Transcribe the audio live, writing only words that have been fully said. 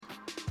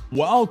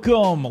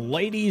Welcome,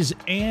 ladies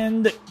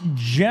and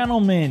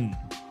gentlemen.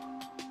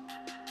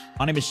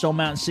 My name is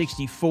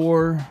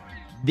SoulMountain64.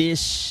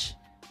 This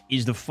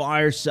is the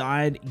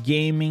Fireside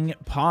Gaming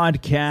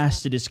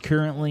Podcast. It is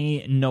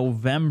currently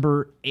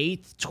November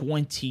 8th,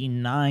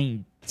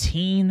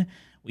 2019.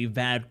 We've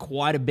had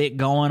quite a bit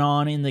going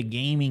on in the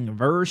gaming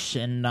verse,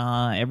 and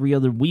every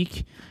other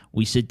week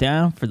we sit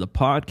down for the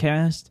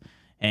podcast,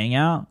 hang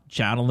out,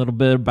 chat a little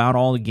bit about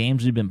all the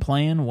games we've been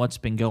playing, what's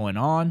been going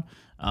on.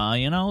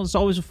 It's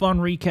always a fun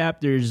recap.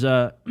 There's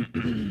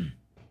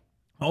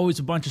always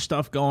a bunch of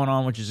stuff going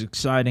on, which is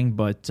exciting,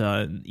 but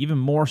even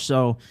more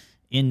so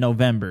in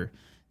November.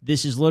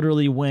 This is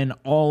literally when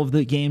all of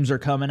the games are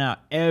coming out.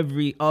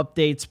 Every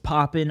update's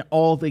popping.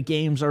 All the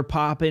games are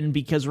popping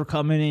because we're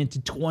coming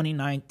into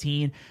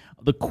 2019.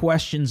 The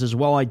questions as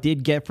well I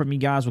did get from you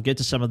guys. We'll get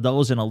to some of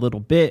those in a little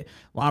bit.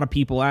 A lot of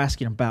people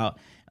asking about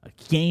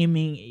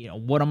gaming,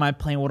 what am I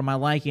playing? What am I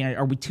liking?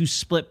 Are we too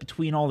split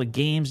between all the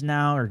games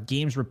now? Are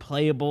games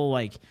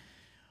replayable?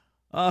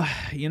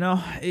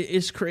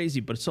 It's crazy,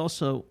 but it's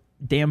also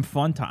damn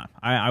fun time.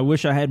 I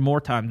wish I had more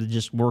time to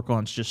just work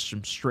on just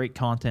some straight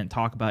content,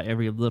 talk about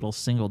every little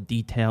single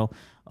detail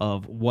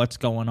of what's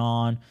going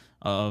on,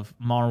 of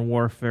Modern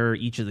Warfare,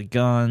 each of the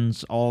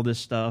guns, all this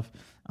stuff.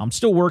 I'm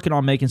still working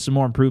on making some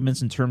more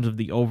improvements in terms of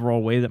the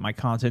overall way that my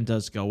content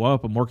does go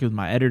up. I'm working with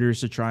my editors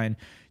to try and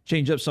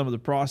change up some of the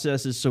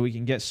processes so we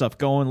can get stuff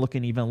going,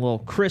 looking even a little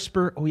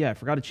crisper. Oh, yeah, I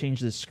forgot to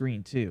change this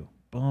screen, too.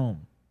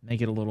 Boom.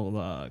 Make it a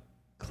little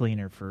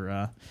cleaner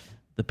for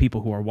the people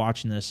who are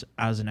watching this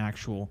as an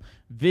actual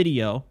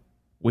video,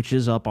 which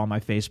is up on my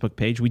Facebook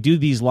page. We do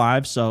these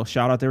live, so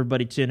shout out to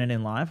everybody tuning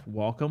in live.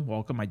 Welcome.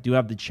 I do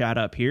have the chat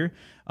up here.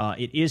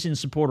 It is in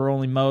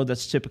supporter-only mode.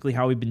 That's typically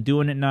how we've been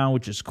doing it now,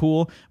 which is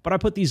cool. But I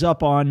put these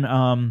up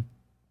on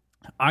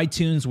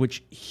iTunes,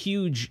 which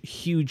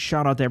huge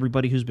shout out to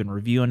everybody who's been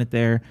reviewing it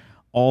there.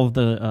 All of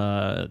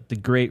the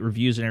great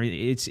reviews and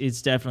everything.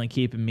 It's definitely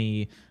keeping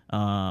me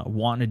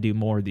wanting to do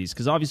more of these,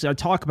 because obviously I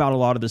talk about a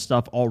lot of this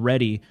stuff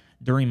already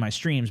during my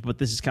streams, but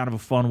this is kind of a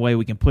fun way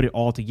we can put it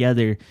all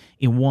together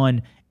in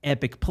one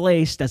epic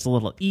place that's a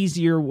little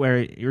easier,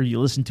 where you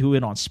listen to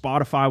it on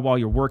Spotify while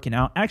you're working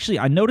out. Actually,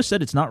 I noticed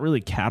that it's not really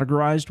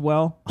categorized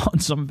well on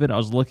some of it. I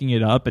was looking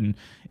it up, and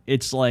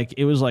it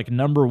was like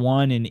number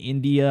one in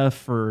India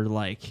for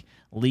like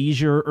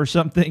leisure or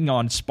something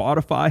on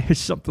Spotify or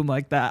something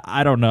like that.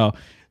 I don't know.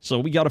 So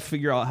we got to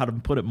figure out how to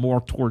put it more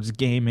towards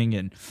gaming,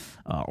 and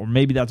or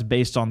maybe that's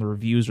based on the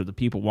reviews or the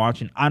people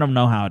watching. I don't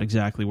know how it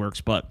exactly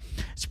works, but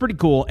it's pretty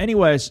cool.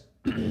 Anyways,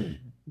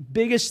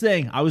 biggest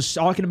thing I was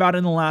talking about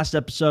in the last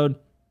episode,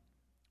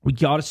 we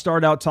got to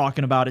start out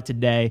talking about it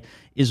today,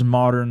 is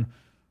Modern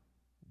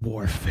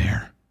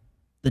Warfare,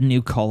 the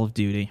new Call of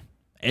Duty.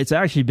 It's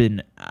actually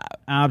been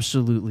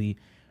absolutely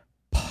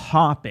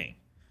popping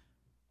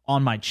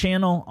on my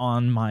channel,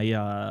 on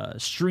my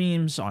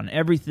streams, on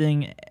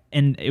everything.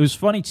 And it was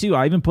funny, too.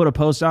 I even put a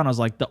post out, and I was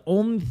like, the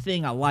only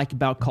thing I like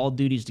about Call of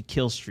Duty is the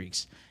kill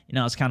streaks.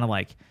 It's kind of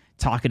like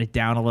talking it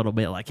down a little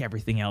bit, like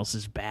everything else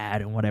is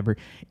bad and whatever.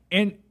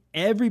 And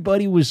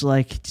everybody was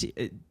like,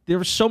 there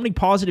were so many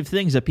positive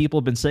things that people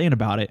have been saying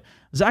about it. It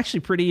was actually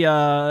pretty,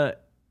 I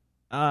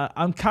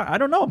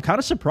don't know, I'm kind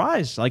of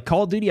surprised. Like,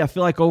 Call of Duty, I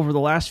feel like over the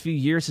last few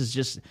years is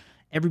just,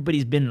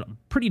 everybody's been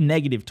pretty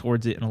negative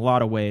towards it in a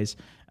lot of ways.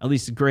 At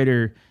least a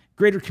greater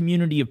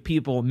community of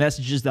people,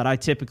 messages that I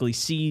typically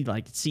see.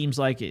 Like, it seems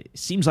like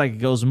it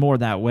goes more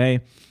that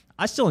way.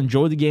 I still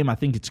enjoy the game. I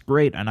think it's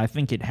great, and I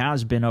think it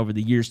has been over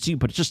the years too.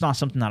 But it's just not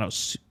something that I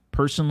was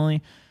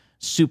personally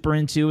super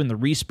into. And the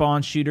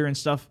respawn shooter and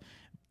stuff,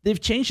 they've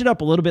changed it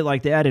up a little bit.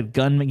 Like, they added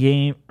gun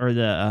game, or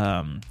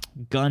the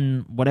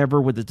gun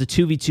whatever with the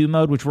 2v2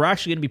 mode, which we're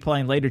actually going to be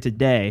playing later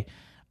today.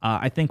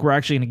 I think we're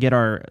actually going to get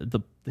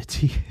the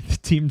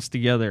teams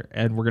together,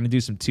 and we're going to do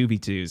some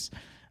 2v2s.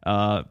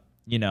 Us,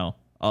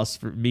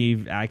 for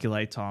me,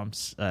 Acolyte,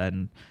 Toms,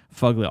 and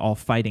Fugly all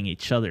fighting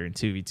each other in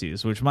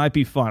 2v2s, which might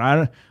be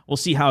fun. We'll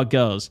see how it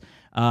goes.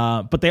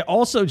 But they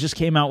also just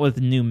came out with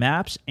new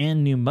maps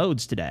and new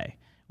modes today,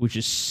 which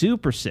is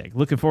super sick.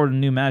 Looking forward to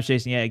new maps,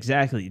 Jason. Yeah,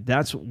 exactly.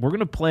 We're going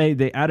to play.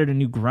 They added a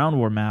new ground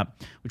war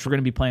map, which we're going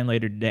to be playing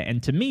later today.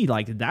 And to me,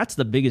 like, that's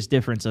the biggest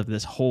difference of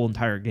this whole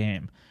entire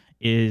game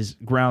is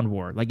ground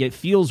war. Like, it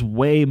feels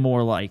way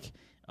more like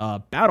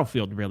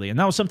Battlefield, really. And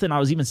that was something I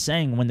was even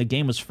saying when the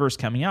game was first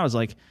coming out. I was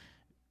like,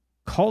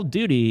 Call of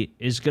Duty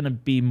is going to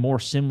be more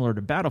similar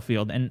to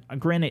Battlefield, and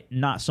granted,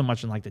 not so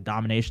much in like the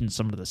domination,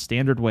 some of the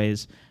standard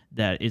ways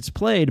that it's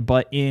played,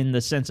 but in the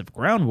sense of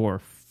ground war,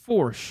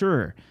 for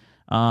sure,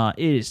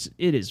 it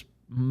is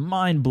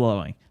mind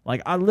blowing.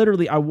 Like, I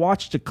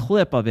watched a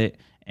clip of it,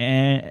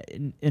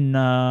 and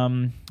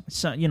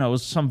so, it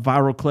was some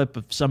viral clip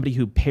of somebody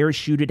who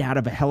parachuted out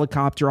of a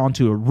helicopter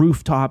onto a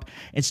rooftop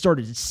and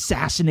started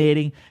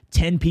assassinating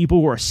 10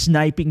 people who are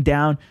sniping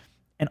down.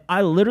 And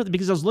I literally,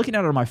 because I was looking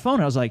at it on my phone,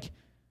 I was like,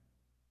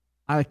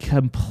 I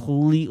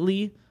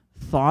completely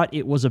thought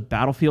it was a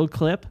Battlefield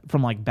clip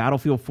from like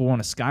Battlefield 4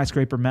 on a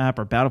skyscraper map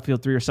or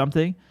Battlefield 3 or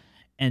something.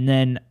 And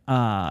then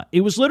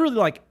it was literally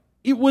like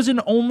It was an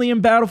only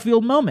in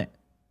Battlefield moment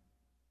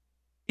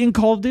in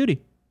Call of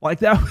Duty. Like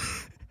that,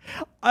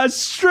 I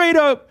straight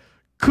up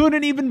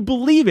couldn't even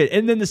believe it.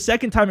 And then the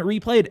second time it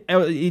replayed,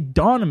 it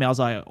dawned on me. I was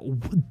like,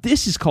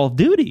 this is Call of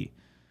Duty.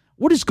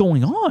 What is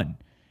going on?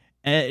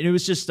 And it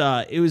was just,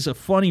 it was a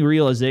funny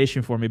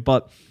realization for me.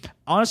 But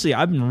honestly,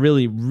 I've been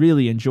really,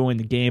 really enjoying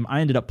the game.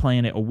 I ended up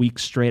playing it a week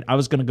straight. I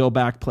was going to go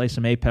back, play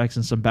some Apex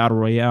and some Battle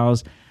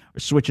Royales, or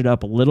switch it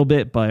up a little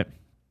bit, but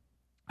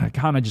I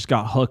kind of just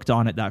got hooked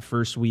on it that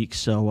first week.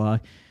 So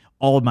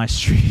all of my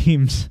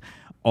streams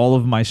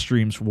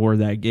wore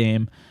that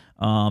game.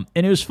 And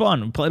it was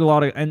fun. We played a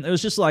lot of, and it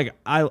was just like,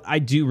 I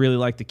do really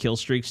like the kill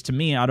streaks. To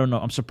me, I don't know,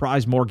 I'm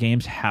surprised more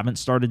games haven't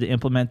started to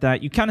implement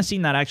that. You kind of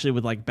seen that actually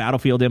with like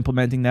Battlefield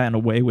implementing that in a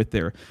way with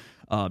their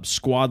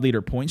squad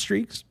leader point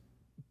streaks,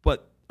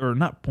 or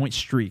not point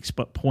streaks,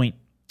 but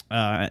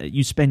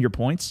you spend your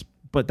points,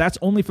 but that's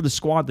only for the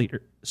squad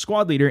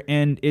leader,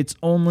 and it's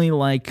only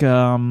like,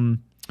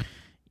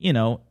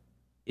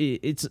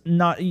 it's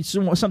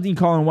something you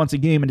call in once a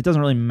game, and it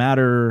doesn't really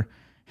matter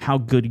how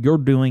good you're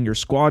doing. Your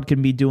squad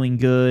can be doing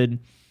good.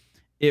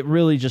 It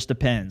really just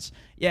depends.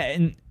 Yeah,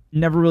 and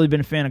never really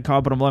been a fan of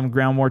COD, but I'm loving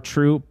Ground War.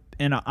 True.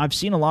 And I've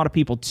seen a lot of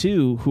people,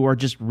 too, who are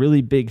just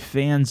really big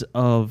fans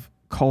of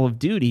Call of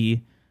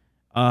Duty,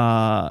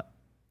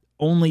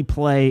 only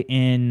play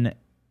in,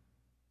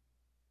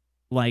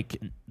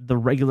 like, the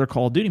regular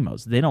Call of Duty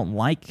modes. They don't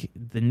like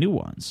the new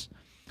ones.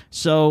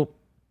 So,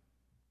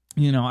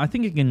 I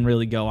think it can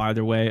really go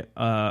either way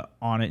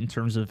on it in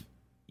terms of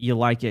you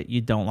like it,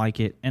 you don't like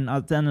it. And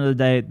at the end of the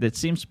day, that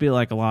seems to be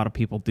like a lot of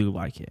people do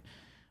like it.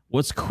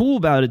 What's cool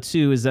about it,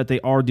 too, is that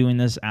they are doing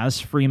this as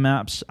free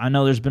maps. I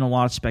know there's been a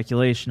lot of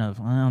speculation of,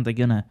 well, they're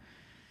gonna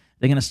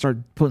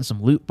start putting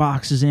some loot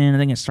boxes in, and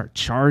they're gonna start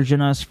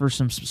charging us for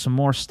some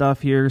more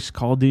stuff here.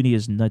 Call of Duty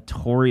is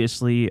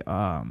notoriously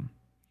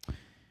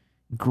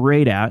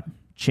great at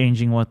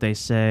changing what they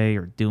say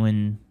or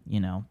doing,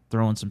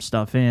 throwing some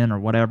stuff in or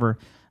whatever.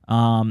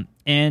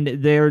 And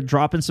they're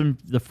dropping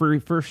the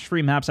first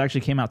free maps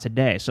actually came out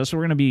today. So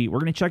we're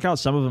gonna check out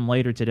some of them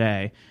later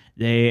today.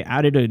 They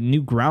added a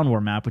new Ground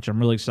War map, which I'm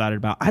really excited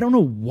about. I don't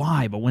know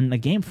why, but when the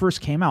game first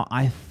came out,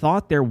 I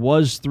thought there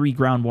was 3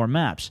 Ground War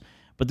maps,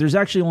 but there's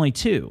actually only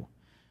 2.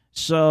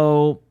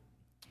 So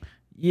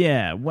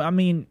yeah, well, I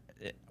mean,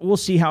 we'll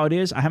see how it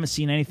is. I haven't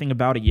seen anything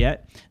about it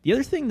yet. The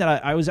other thing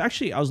that I was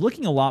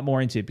looking a lot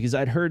more into it because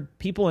I'd heard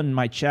people in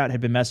my chat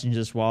had been messaging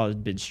this while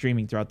I've been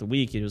streaming throughout the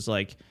week. It was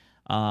like,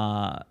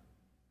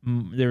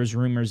 there was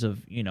rumors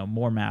of,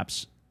 more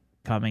maps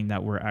coming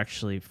that were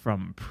actually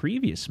from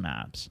previous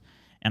maps.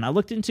 And I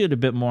looked into it a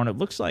bit more, and it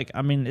looks like,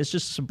 it's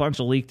just a bunch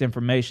of leaked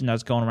information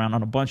that's going around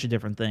on a bunch of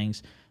different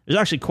things. There's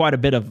actually quite a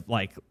bit of,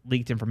 like,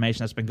 leaked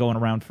information that's been going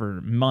around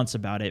for months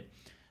about it.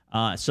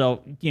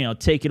 So,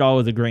 take it all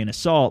with a grain of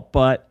salt,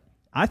 but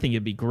I think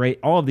it'd be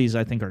great. All of these,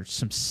 I think, are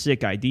some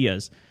sick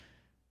ideas.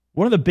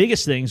 One of the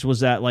biggest things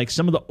was that, like,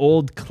 some of the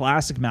old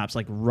classic maps,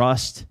 like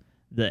Rust,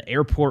 the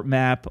airport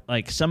map,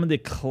 like some of the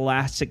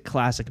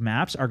classic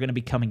maps are going to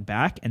be coming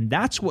back. And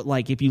that's what,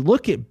 like, if you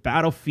look at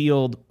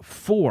Battlefield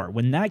 4,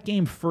 when that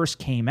game first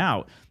came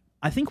out,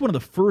 I think one of the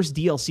first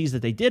DLCs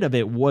that they did of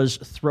it was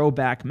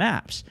throwback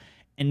maps.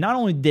 And not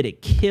only did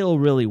it kill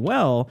really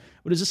well,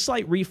 but it was a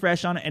slight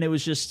refresh on it, and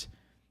it's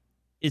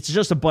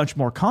just a bunch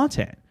more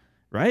content,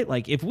 right?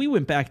 Like if we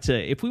went back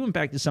to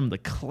some of the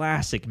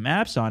classic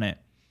maps on it,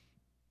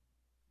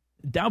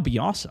 that would be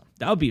awesome.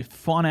 That would be a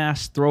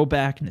fun-ass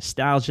throwback,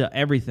 nostalgia,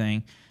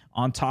 everything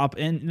on top.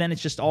 And then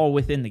it's just all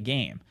within the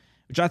game,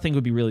 which I think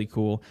would be really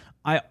cool.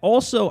 I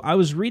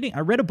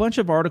read a bunch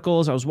of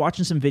articles. I was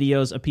watching some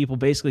videos of people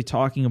basically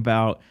talking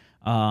about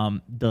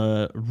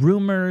the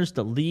rumors,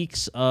 the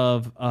leaks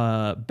of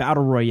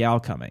Battle Royale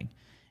coming.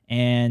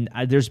 And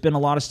there's been a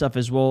lot of stuff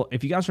as well.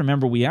 If you guys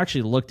remember, we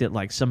actually looked at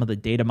like some of the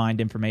data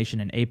mined information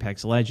in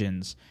Apex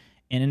Legends.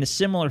 And in a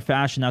similar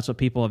fashion, that's what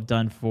people have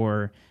done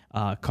for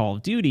Call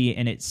of Duty,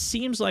 and it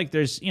seems like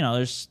there's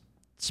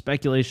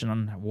speculation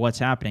on what's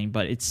happening,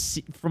 but it's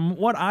from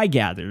what I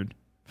gathered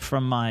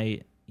from my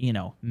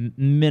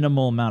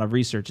minimal amount of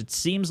research, it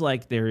seems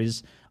like there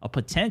is a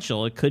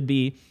potential. It could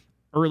be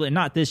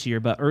not this year,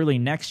 but early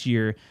next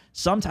year,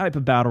 some type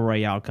of Battle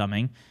Royale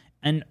coming.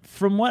 And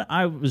from what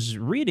I was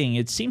reading,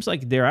 it seems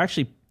like they're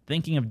actually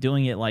thinking of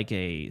doing it like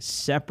a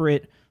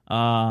separate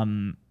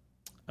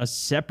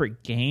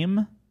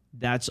game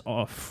that's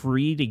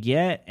free to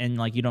get, and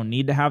like you don't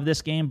need to have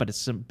this game, but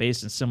it's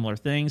based on similar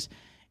things.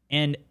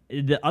 And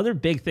the other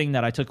big thing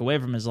that I took away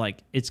from is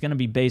like it's going to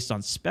be based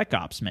on Spec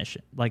Ops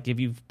mission. Like if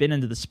you've been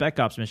into the Spec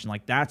Ops mission,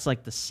 like that's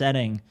like the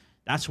setting.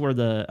 That's where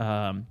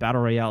the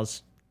Battle Royale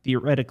is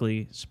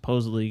theoretically,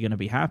 supposedly going to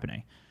be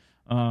happening.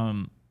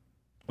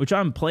 Which I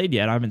haven't played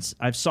yet.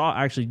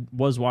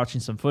 Was watching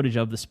some footage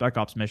of the Spec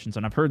Ops missions,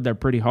 and I've heard they're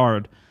pretty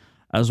hard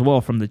as well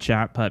from the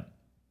chat, but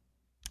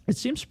it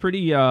seems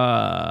pretty,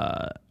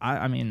 that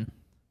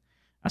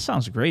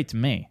sounds great to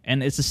me.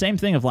 And it's the same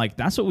thing of like,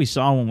 that's what we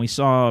saw when we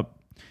saw,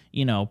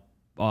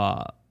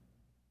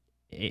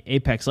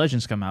 Apex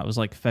Legends come out. It was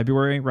like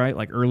February, right?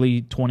 Like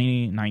early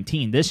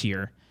 2019, this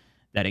year.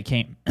 that it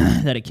came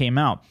that it came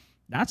out.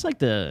 That's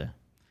when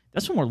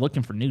we're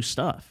looking for new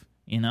stuff,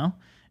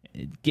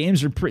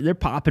 Games they're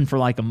popping for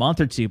like a month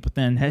or two, but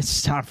then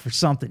it's time for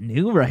something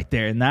new right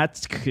there, and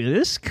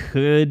this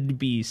could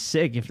be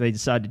sick if they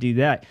decide to do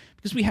that,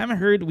 because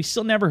we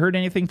still never heard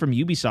anything from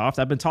Ubisoft.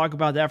 I've been talking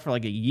about that for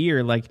like a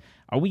year. Like,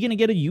 are we gonna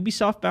get a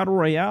Ubisoft Battle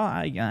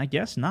Royale? I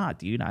guess not,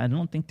 dude. I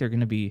don't think they're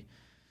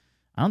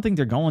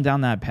going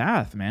down that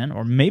path, man.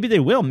 Or maybe they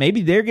will.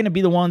 Maybe they're gonna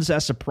be the ones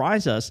that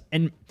surprise us.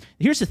 And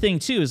here's the thing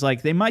too, is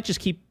like they might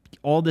just keep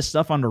all this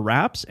stuff under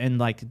wraps, and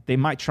like they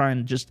might try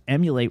and just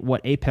emulate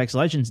what Apex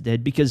Legends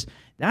did, because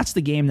that's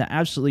the game that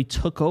absolutely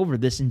took over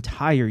this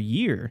entire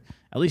year.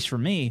 At least for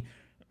me,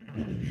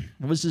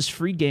 it was this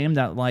free game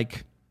that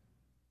like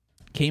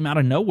came out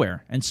of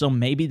nowhere. And so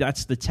maybe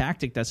that's the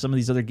tactic that some of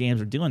these other games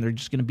are doing. They're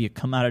just going to be a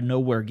come out of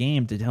nowhere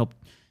game to help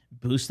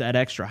boost that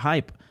extra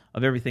hype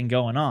of everything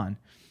going on.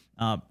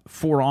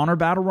 For Honor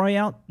Battle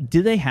Royale,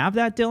 do they have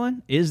that,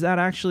 Dylan? Is that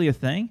actually a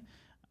thing?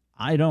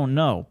 I don't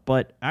know,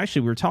 but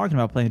actually we were talking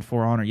about playing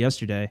For Honor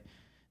yesterday.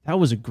 That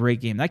was a great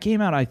game. That came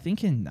out, I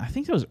think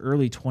that was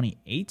early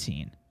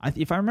 2018.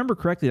 If I remember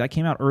correctly, that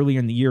came out earlier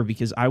in the year,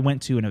 because I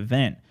went to an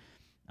event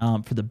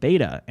for the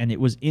beta, and it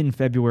was in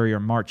February or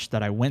March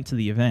that I went to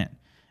the event.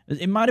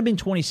 It might have been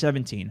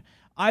 2017.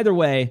 Either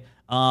way,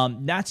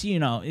 that's,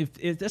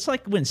 if that's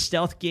like when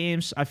stealth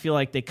games, I feel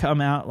like they come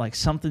out like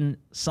something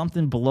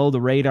below the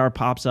radar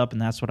pops up,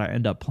 and that's what I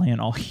end up playing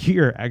all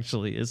year.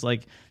 Actually, it's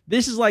like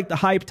this is like the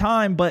hype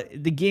time, but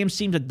the games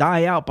seem to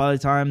die out by the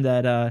time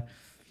that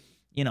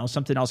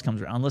something else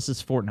comes around, unless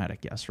it's Fortnite, I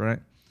guess, right?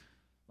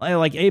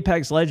 Like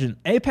Apex Legends.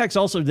 Apex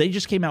also, they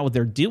just came out with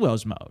their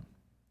duos mode,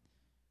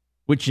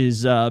 which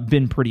has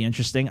been pretty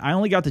interesting. I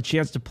only got the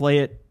chance to play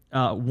it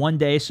one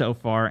day so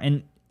far,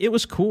 and it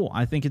was cool.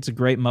 I think it's a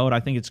great mode. I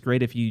think it's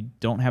great if you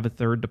don't have a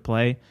third to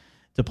play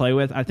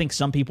with. I think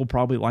some people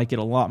probably like it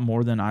a lot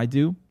more than I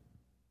do.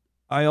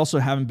 I also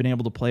haven't been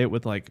able to play it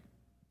with like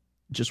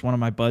just one of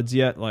my buds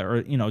yet,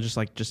 or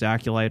just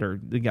Acolyte or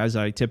the guys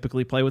that I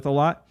typically play with a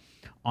lot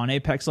on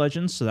Apex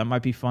Legends. So that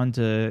might be fun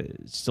to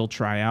still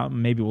try out.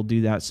 Maybe we'll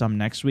do that some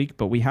next week.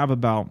 But we have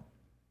about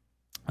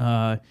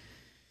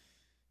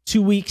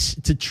 2 weeks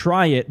to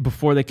try it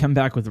before they come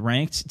back with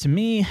ranked. To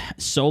me,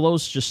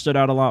 solos just stood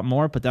out a lot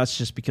more, but that's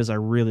just because I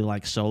really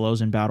like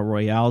solos and battle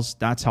royales.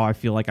 That's how I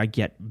feel like I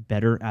get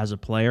better as a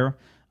player.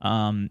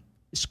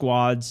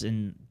 Squads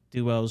and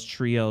duos,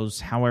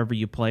 trios, however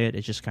you play it,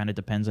 it just kind of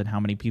depends on how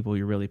many people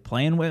you're really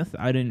playing with.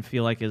 I didn't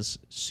feel like it's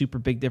super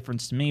big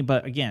difference to me,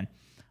 but again,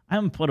 I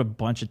haven't put a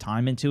bunch of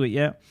time into it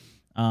yet.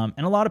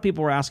 And a lot of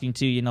people were asking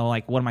too,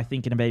 like, what am I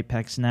thinking of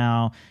Apex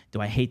now? Do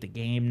I hate the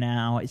game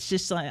now? It's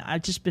just like,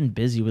 I've just been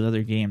busy with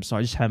other games, so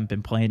I just haven't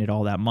been playing it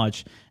all that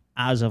much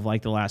as of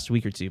like the last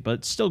week or two. But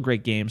it's still a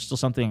great game, still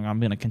something I'm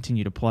going to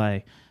continue to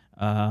play.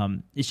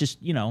 It's just,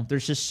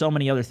 there's just so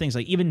many other things.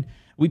 Like even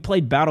we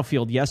played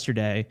Battlefield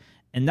yesterday,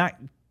 and that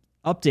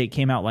update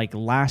came out like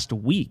last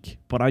week,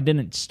 but I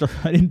didn't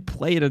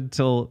play it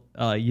until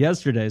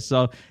yesterday.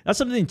 So that's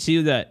something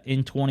too that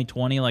in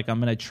 2020, like I'm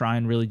gonna try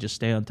and really just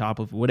stay on top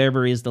of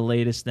whatever is the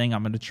latest thing.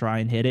 I'm gonna try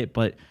and hit it,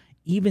 but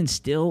even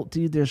still,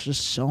 dude, there's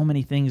just so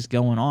many things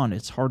going on.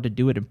 It's hard to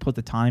do it and put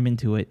the time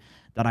into it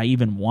that I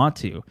even want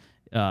to.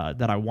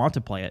 That I want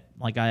to play it.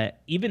 Like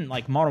even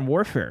Modern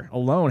Warfare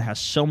alone has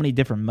so many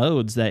different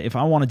modes that if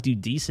I want to do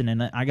decent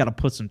in it, I got to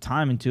put some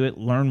time into it,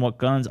 learn what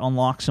guns,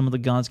 unlock some of the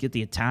guns, get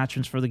the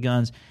attachments for the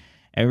guns,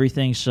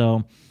 everything.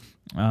 So,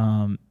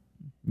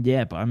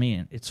 yeah, but I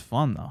mean, it's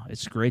fun though.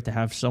 It's great to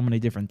have so many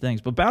different things.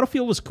 But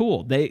Battlefield was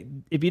cool.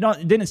 If you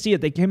didn't see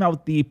it, they came out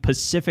with the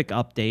Pacific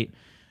update,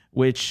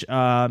 which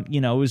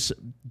was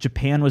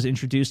Japan was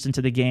introduced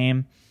into the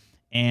game.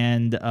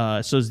 And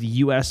so is the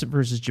U.S.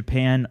 versus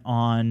Japan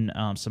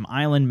on some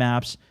island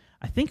maps.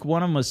 I think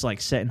one of them was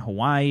like set in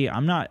Hawaii.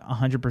 I'm not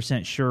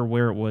 100% sure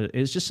where it was.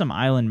 It's just some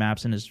island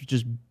maps, and it's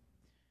just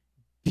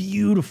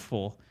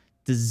beautiful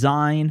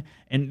design.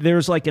 And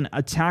there's like an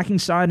attacking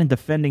side and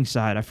defending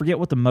side. I forget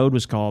what the mode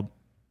was called.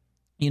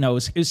 It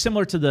was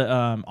similar to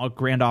the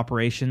Grand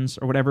Operations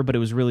or whatever, but it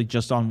was really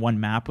just on one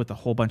map with a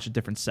whole bunch of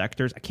different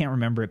sectors. I can't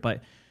remember it,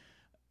 but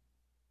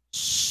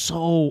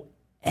so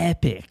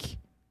epic.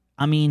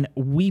 I mean,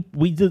 we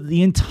did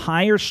the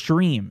entire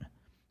stream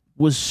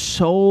was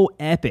so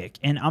epic,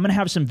 and I'm gonna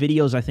have some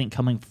videos I think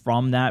coming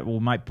from that. We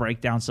might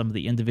break down some of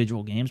the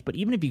individual games, but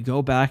even if you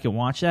go back and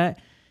watch that,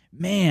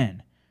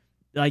 man,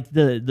 like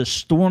the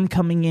storm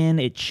coming in,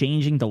 it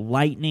changing, the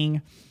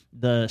lightning,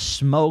 the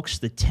smokes,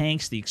 the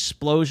tanks, the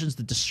explosions,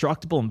 the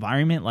destructible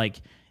environment, like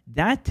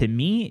that to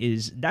me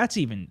that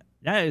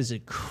is a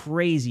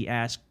crazy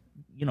ass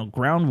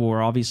ground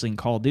war. Obviously in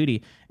Call of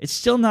Duty, it's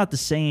still not the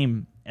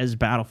same as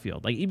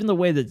Battlefield. Like even the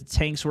way that the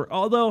tanks were,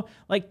 although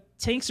like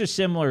tanks are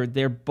similar,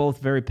 they're both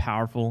very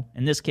powerful.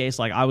 In this case,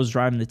 like I was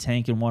driving the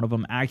tank in one of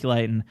them,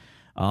 Acolyte, and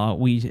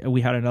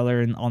we had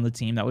another on the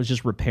team that was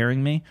just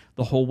repairing me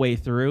the whole way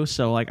through.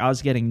 So like I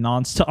was getting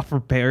nonstop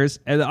repairs,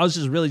 and I was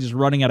just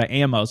running out of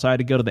ammo. So I had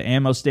to go to the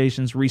ammo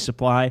stations,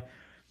 resupply.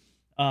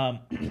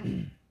 But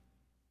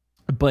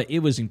it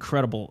was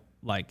incredible.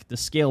 like the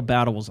scale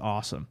battle was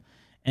awesome.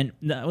 And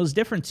that was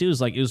different too,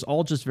 is like it was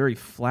all just very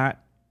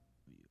flat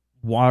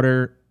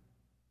water,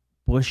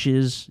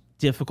 bushes,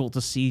 difficult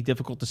to see,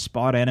 difficult to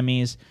spot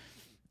enemies.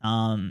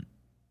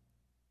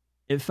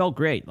 It felt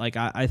great. Like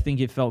I think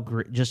it felt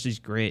great, just as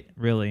great,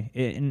 really.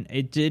 And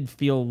it did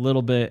feel a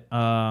little bit.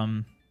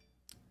 Sorry,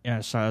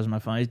 that was my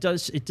phone. It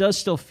does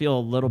still feel a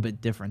little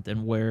bit different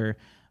than where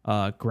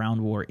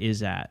Ground War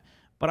is at,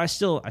 but I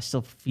still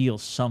feel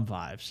some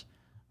vibes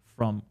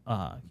from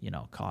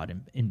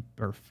COD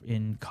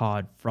in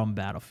COD from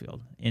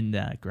Battlefield in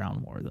that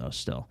Ground War though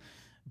still,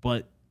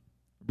 but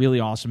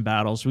really awesome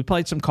battles. We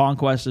played some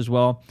Conquest as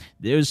well.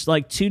 There's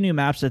like 2 new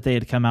maps that they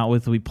had come out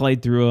with. We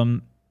played through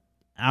them.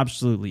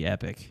 Absolutely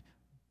epic.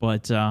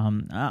 But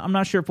I'm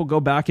not sure if we'll go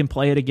back and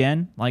play it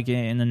again, like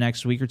in the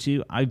next week or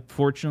two. I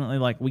fortunately,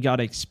 like,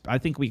 I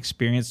think we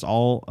experienced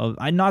all of,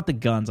 not the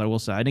guns, I will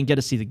say. I didn't get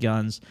to see the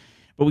guns,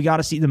 but we got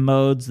to see the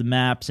modes, the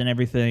maps, and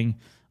everything.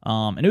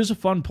 And it was a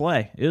fun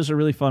play. It was a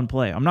really fun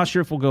play. I'm not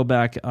sure if we'll go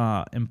back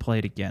and play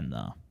it again,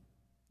 though.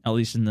 At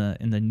least in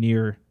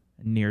the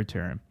near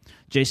term.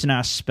 Jason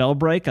asked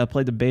Spellbreak. I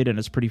played the beta, and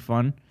it's pretty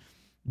fun,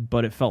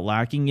 but it felt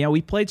lacking. Yeah,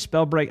 we played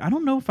Spellbreak. I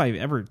don't know if I've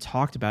ever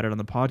talked about it on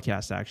the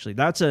podcast, actually.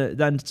 That's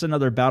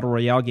another Battle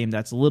Royale game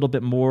that's a little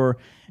bit more...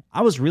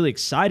 I was really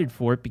excited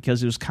for it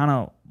because it was kind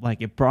of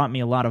like it brought me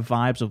a lot of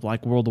vibes of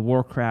like World of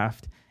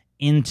Warcraft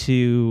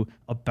into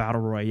a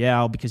Battle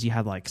Royale because you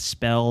had like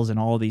spells and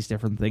all these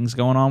different things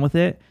going on with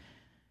it.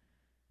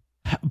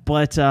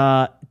 But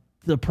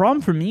the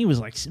problem for me was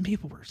like some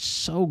people were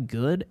so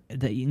good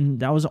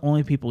that was the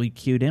only people you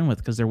queued in with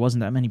because there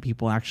wasn't that many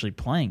people actually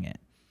playing it.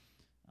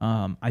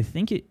 I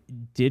think it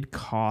did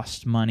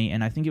cost money,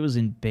 and I think it was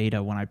in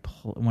beta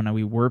when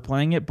we were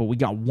playing it, but we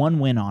got 1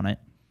 win on it,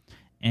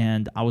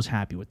 and I was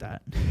happy with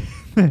that.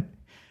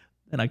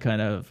 And I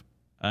kind of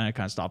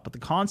stopped. But the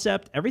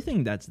concept,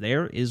 everything that's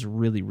there is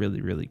really, really,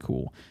 really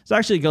cool. So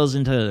actually it goes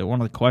into one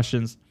of the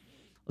questions.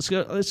 Let's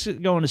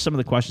go into some of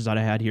the questions that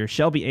I had here.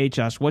 Shelby H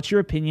asked, what's your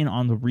opinion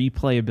on the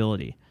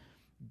replayability?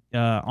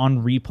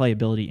 On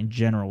replayability in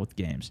general with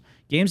games.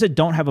 Games that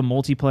don't have a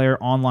multiplayer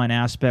online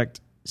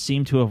aspect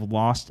seem to have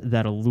lost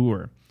that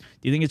allure.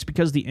 Do you think it's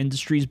because the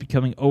industry is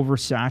becoming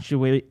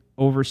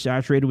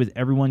oversaturated with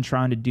everyone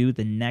trying to do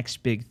the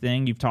next big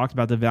thing? You've talked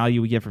about the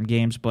value we get from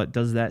games, but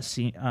does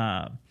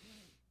that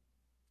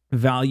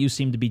value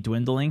seem to be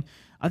dwindling?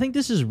 I think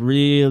this is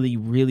really,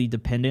 really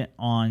dependent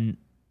on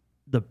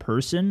the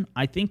person.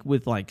 I think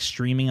with like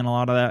streaming and a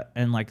lot of that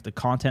and like the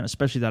content,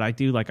 especially that I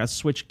do, like I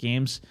switch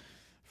games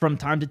from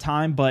time to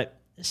time, but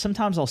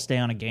sometimes I'll stay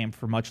on a game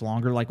for much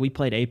longer. Like we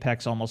played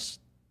Apex almost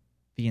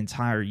the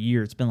entire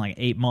year. It's been like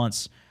 8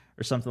 months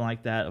or something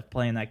like that of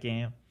playing that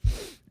game.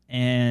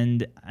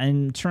 And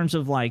in terms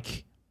of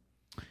like,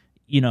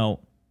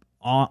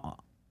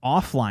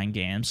 offline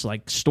games,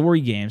 like story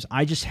games,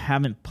 I just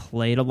haven't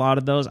played a lot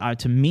of those.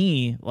 To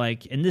me,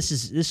 like, and this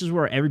is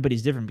where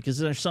everybody's different because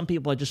there's some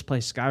people that just play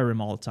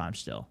Skyrim all the time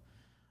still,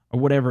 or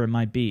whatever it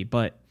might be.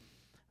 But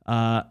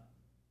I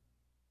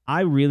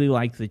really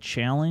like the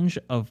challenge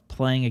of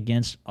playing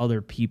against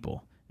other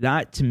people.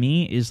 That to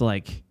me is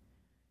like,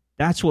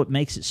 that's what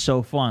makes it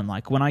so fun.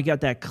 Like when I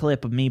got that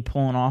clip of me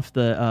pulling off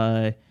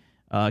the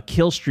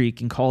kill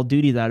streak in Call of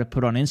Duty that I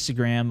put on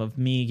Instagram of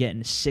me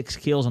getting 6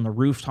 kills on the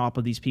rooftop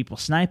of these people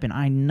sniping,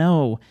 I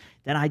know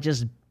that I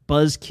just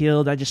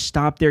buzzkilled. I just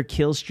stopped their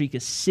kill streak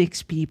of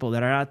 6 people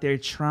that are out there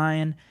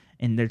trying,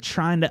 and they're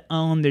trying to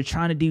own, they're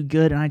trying to do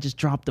good, and I just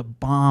dropped a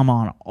bomb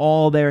on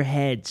all their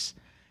heads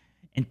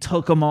and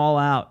took them all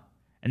out.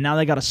 And now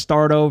they got to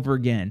start over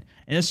again.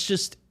 And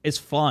it's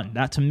fun.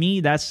 That to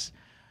me, that's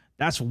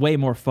way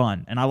more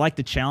fun. And I like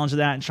the challenge of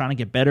that and trying to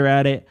get better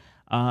at it.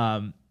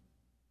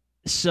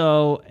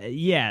 So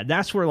yeah,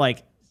 that's where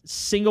like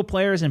single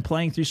players and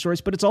playing through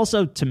stories, but it's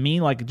also to me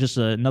like just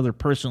another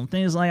personal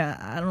thing. Is like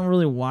I don't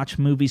really watch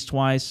movies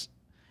twice,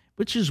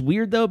 which is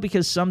weird though,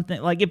 because something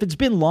like if it's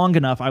been long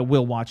enough, I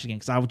will watch it again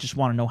because I would just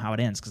want to know how it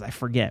ends because I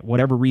forget,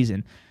 whatever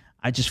reason,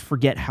 I just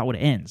forget how it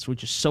ends,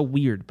 which is so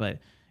weird. But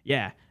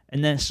yeah,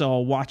 and then so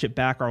I'll watch it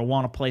back or I'll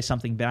want to play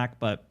something back,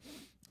 but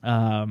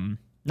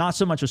not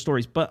so much with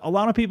stories, but a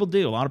lot of people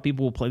do. A lot of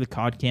people will play the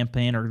COD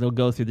campaign or they'll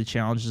go through the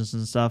challenges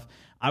and stuff.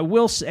 I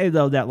will say,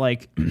 though, that,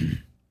 like,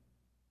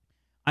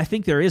 I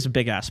think there is a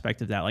big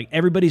aspect of that. Like,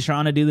 everybody's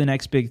trying to do the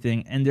next big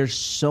thing, and there's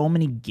so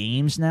many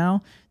games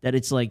now that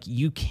it's like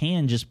you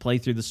can just play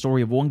through the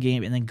story of one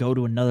game and then go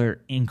to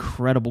another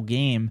incredible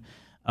game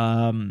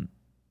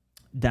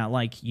that,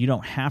 like, you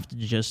don't have to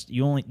just...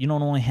 You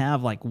don't only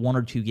have, like, 1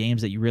 or 2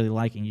 games that you really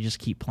like, and you just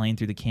keep playing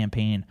through the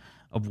campaign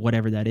of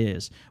whatever that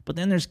is. But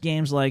then there's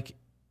games like...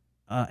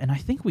 and I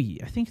think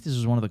this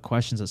is one of the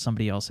questions that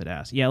somebody else had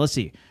asked. Yeah, let's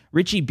see.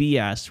 Richie B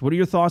asked, what are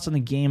your thoughts on the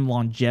game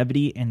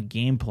longevity and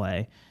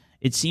gameplay?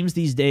 It seems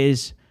these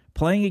days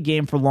playing a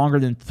game for longer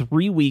than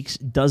 3 weeks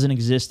doesn't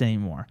exist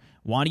anymore.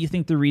 Why do you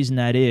think the reason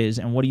that is,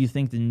 and what do you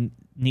think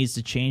needs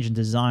to change in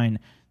design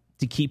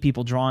to keep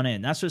people drawn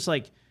in? That's just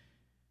like,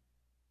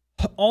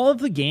 all of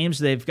the games,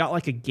 they've got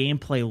like a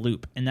gameplay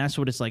loop, and that's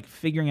what it's like,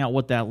 figuring out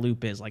what that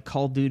loop is. Like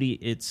Call of Duty,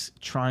 it's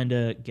trying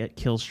to get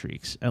kill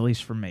streaks, at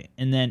least for me.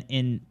 And then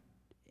in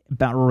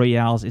Battle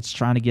Royales, it's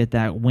trying to get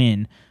that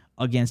win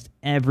against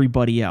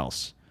everybody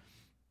else.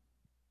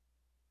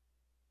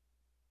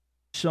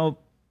 So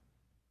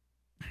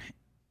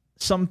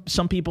some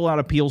people that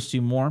appeals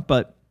to more,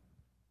 but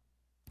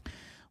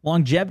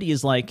longevity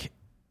is like,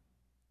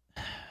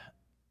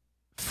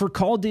 for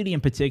Call of Duty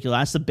in particular,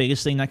 that's the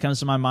biggest thing that comes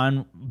to my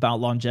mind about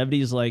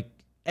longevity, is like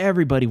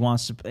everybody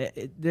wants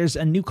to. There's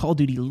a new Call of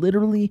Duty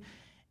literally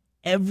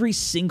every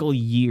single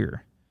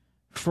year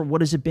for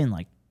what has it been,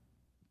 like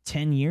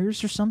 10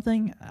 years or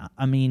something?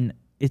 I mean,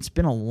 it's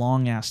been a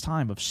long ass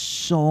time of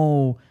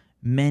so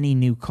many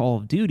new Call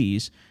of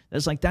Duties.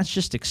 That's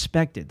just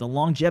expected. The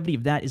longevity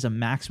of that is a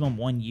maximum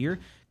 1 year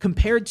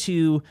compared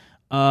to,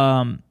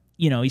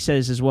 he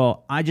says as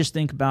well, I just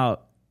think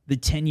about the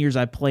 10 years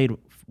I played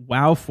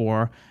WoW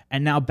for,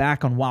 and now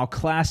back on WoW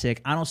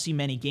Classic, I don't see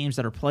many games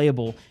that are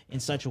playable in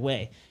such a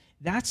way.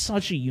 That's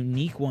such a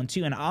unique one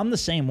too, and I'm the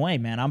same way,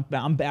 man.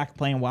 I'm back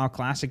playing WoW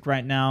Classic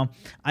right now.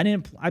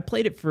 I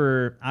played it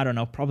for, I don't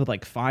know, probably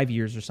like 5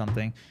 years or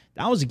something.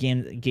 That was a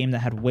game that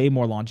had way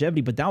more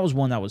longevity, but that was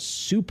one that was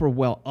super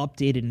well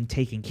updated and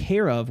taken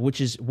care of, which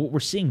is what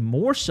we're seeing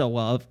more so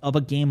of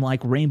a game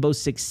like Rainbow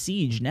Six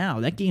Siege now.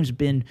 That game's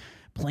been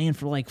playing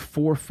for like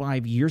 4 or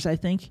 5 years, I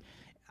think.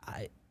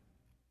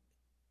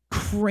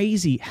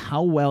 Crazy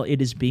how well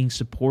it is being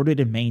supported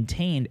and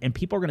maintained, and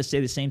people are going to say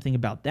the same thing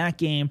about that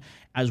game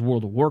as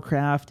World of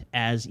Warcraft,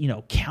 as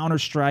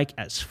Counter-Strike,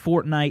 as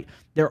Fortnite.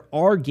 There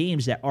are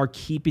games that are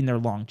keeping their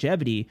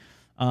longevity,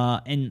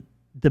 and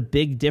the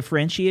big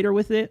differentiator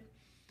with it,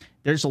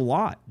 there's a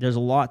lot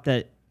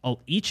that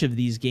each of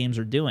these games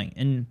are doing.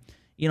 And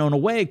in a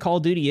way, Call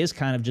of Duty is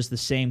kind of just the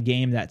same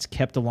game that's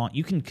kept along.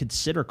 You can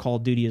consider Call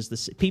of Duty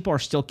as people are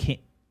still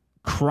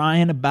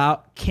crying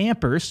about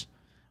campers,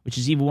 which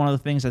is even one of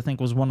the things I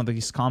think was one of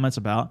these comments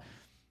about,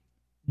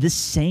 the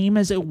same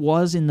as it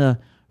was in the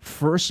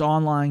first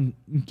online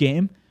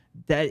game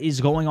that is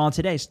going on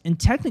today. And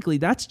technically,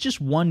 that's just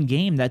one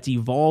game that's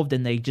evolved,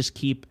 and they just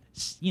keep,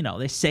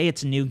 they say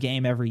it's a new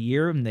game every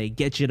year, and they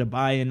get you to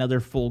buy another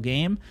full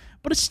game,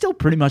 but it's still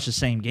pretty much the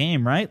same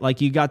game, right?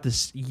 Like, you got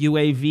this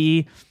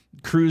UAV,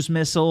 cruise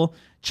missile,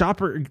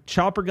 chopper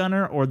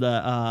gunner, or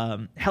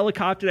the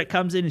helicopter that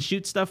comes in and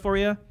shoots stuff for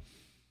you,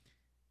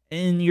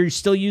 and you're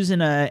still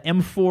using a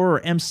M4 or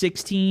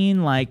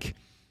M16, like,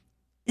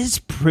 it's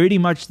pretty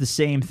much the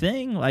same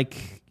thing.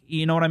 Like,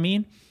 you know what I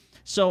mean?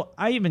 So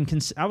I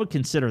would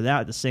consider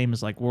that the same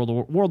as like World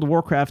of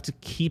Warcraft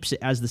keeps it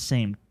as the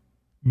same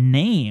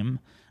name,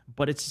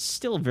 but it's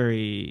still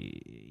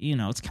very,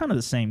 it's kind of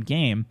the same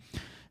game.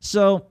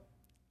 So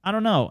I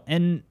don't know.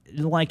 And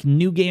like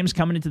new games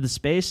coming into the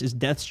space, is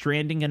Death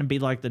Stranding going to be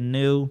like the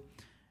new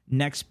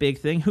next big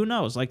thing? Who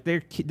knows? Like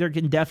there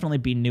can definitely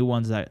be new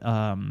ones that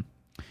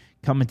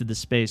come into the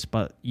space,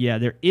 but yeah,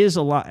 there is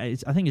a lot. I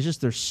think it's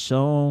just there's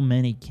so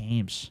many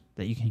games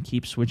that you can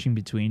keep switching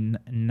between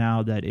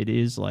now that it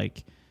is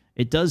like,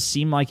 it does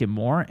seem like it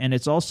more, and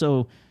it's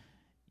also,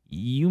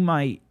 you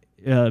might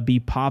be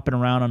popping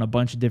around on a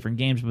bunch of different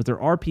games, but there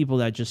are people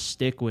that just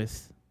stick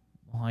with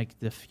like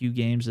the few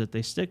games that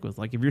they stick with.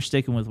 Like if you're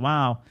sticking with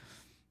WoW,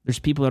 there's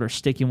people that are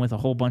sticking with a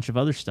whole bunch of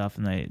other stuff,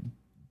 and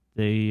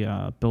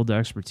they build their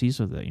expertise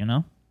with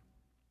it,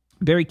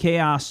 Barry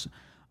Chaos,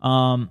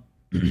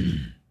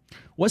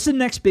 what's the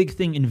next big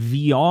thing in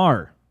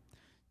VR?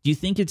 Do you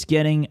think it's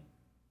getting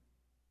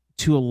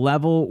to a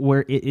level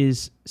where it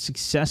is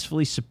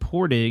successfully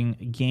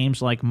supporting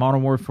games like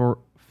Modern Warfare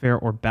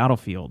or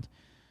Battlefield?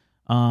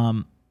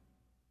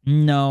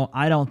 No,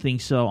 I don't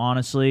think so,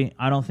 honestly.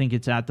 I don't think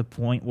it's at the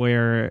point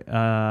where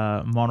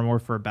Modern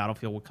Warfare or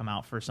Battlefield will come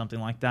out for something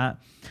like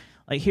that.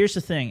 Like, here's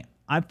the thing.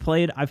 I've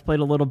played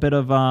a little bit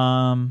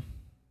of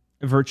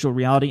virtual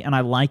reality, and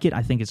I like it.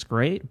 I think it's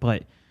great,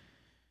 but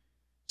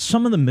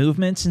some of the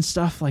movements and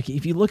stuff, like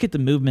if you look at the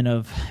movement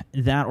of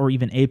that or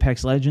even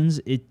Apex Legends,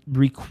 it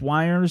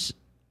requires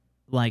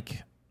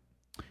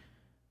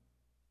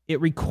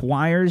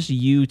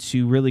you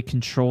to really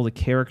control the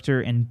character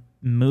and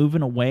move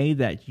in a way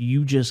that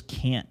you just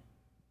can't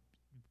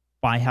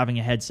by having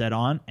a headset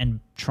on and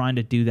trying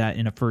to do that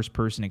in a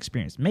first-person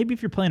experience. Maybe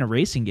if you're playing a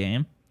racing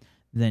game,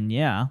 then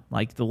yeah,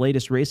 like the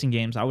latest racing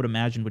games I would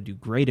imagine would do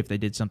great if they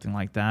did something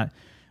like that,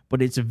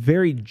 but it's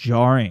very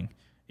jarring.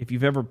 If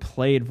you've ever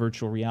played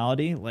virtual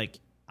reality, like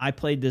I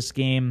played this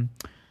game,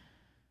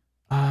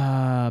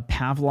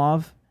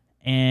 Pavlov,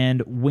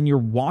 and when you're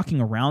walking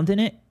around in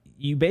it,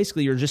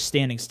 you're just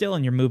standing still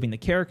and you're moving the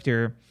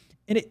character,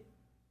 and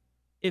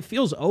it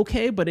feels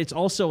okay, but it's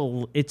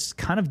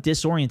kind of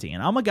disorienting.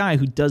 And I'm a guy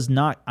who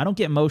I don't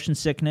get motion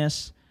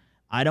sickness.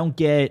 I don't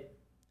get,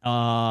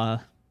 I'm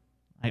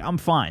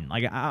fine.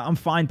 Like I'm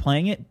fine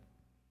playing it,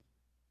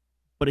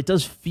 but it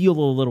does feel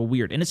a little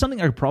weird. And it's something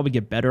I could probably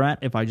get better at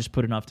if I just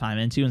put enough time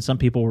into, and some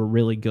people were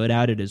really good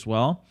at it as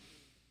well.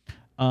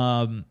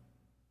 But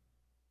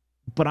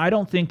I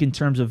don't think in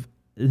terms of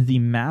the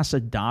mass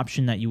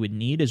adoption that you would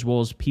need, as well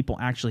as people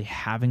actually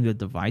having the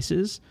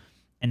devices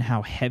and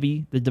how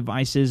heavy the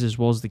device is, as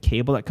well as the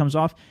cable that comes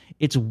off,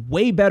 it's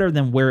way better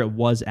than where it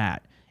was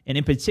at. And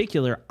in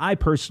particular, I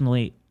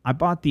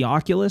bought the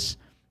Oculus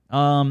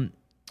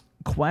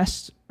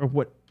Quest, or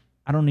what,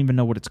 I don't even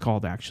know what it's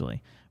called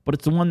actually, but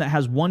it's the one that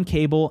has one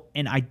cable,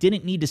 and I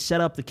didn't need to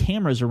set up the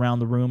cameras around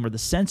the room or the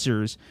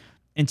sensors.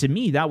 And to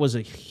me, that was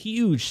a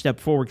huge step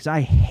forward, because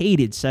I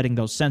hated setting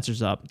those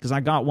sensors up, because I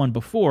got one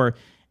before.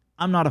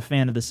 I'm not a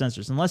fan of the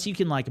sensors unless you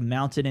can like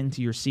mount it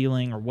into your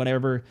ceiling or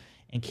whatever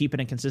and keep it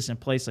in a consistent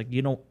place. Like,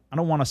 I don't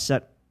want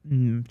to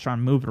try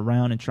and move it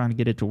around and trying to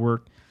get it to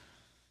work.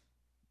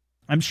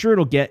 I'm sure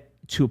it'll get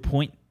to a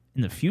point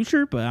in the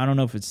future, but I don't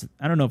know if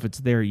it's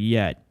there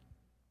yet.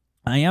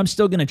 I am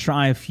still going to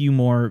try a few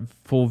more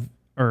full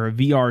or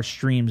VR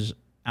streams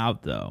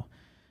out though.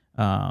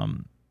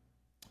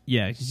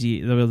 Yeah, because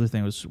the other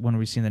thing was, when are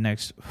we seeing the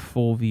next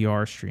full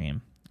VR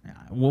stream?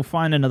 We'll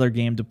find another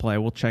game to play.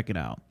 We'll check it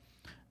out.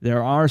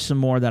 There are some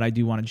more that I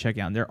do want to check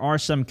out. And there are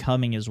some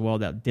coming as well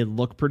that did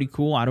look pretty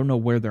cool. I don't know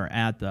where they're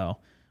at, though,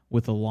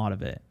 with a lot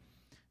of it.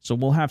 So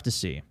we'll have to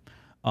see.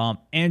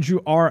 Andrew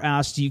R.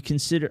 asked, do you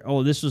consider...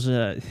 Oh, this was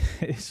the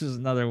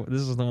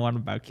one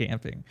about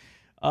camping.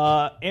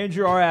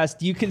 Andrew R. asked,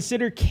 do you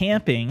consider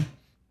camping,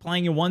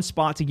 playing in one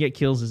spot to get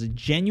kills, as a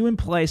genuine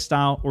play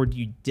style, or do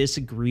you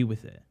disagree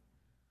with it?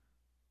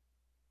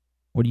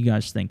 What do you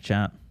guys think,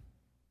 chat?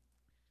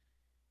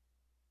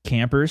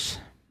 Campers...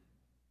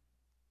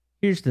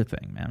 Here's the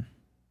thing, man.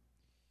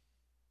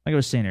 Like I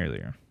was saying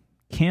earlier,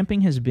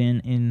 camping has been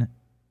in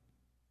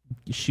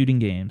shooting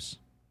games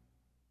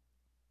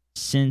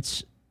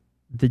since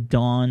the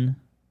dawn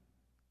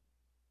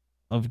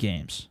of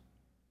games.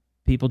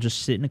 People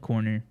just sit in a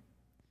corner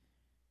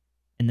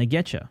and they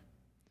get you.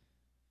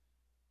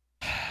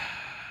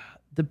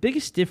 The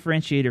biggest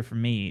differentiator for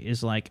me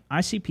is, like,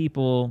 I see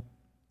people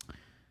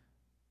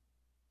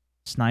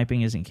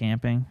sniping isn't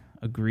camping.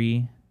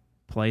 Agree.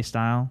 Play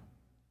style.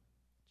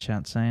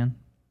 Chat saying.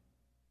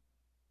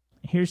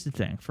 Here's the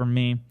thing. For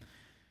me,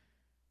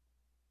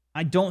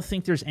 I don't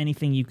think there's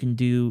anything you can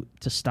do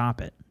to stop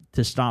it.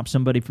 To stop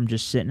somebody from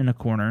just sitting in a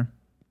corner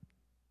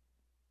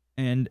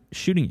and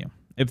shooting you.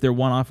 If they're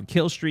one off a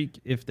kill streak,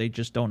 if they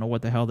just don't know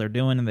what the hell they're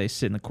doing and they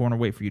sit in the corner,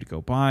 wait for you to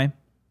go by.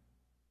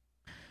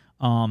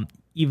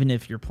 Even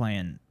if you're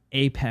playing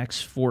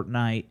Apex,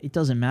 Fortnite, it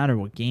doesn't matter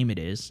what game it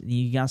is.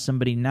 You got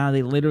somebody now,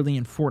 they literally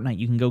in Fortnite,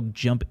 you can go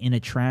jump in a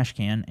trash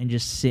can and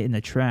just sit in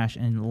the trash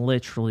and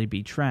literally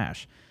be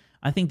trash.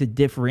 I think the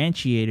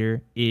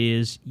differentiator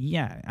is,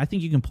 I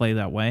think you can play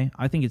that way.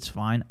 I think it's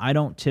fine. I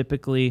don't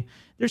typically,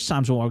 there's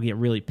times where I'll get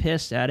really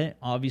pissed at it.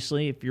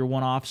 Obviously, if you're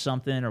one off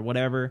something or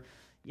whatever,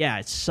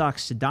 it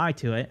sucks to die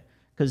to it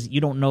because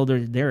you don't know they're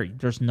there.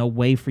 There's no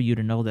way for you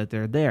to know that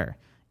they're there,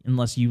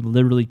 unless you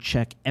literally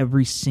check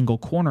every single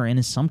corner. And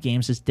in some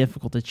games, it's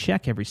difficult to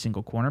check every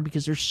single corner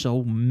because there's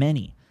so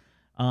many.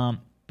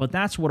 But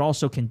that's what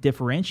also can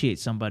differentiate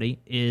somebody,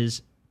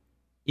 is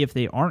if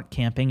they aren't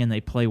camping and they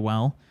play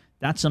well,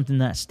 that's something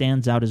that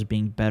stands out as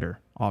being better,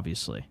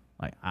 obviously.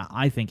 Like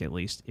I think, at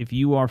least. If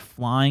you are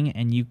flying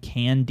and you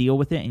can deal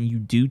with it and you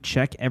do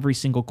check every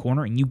single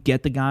corner and you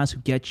get the guys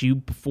who get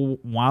you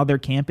while they're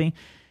camping,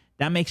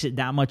 that makes it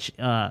that much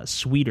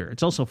sweeter.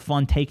 It's also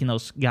fun taking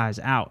those guys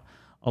out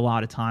a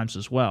lot of times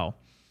as well.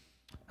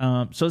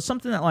 So it's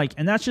something that, like,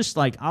 and that's just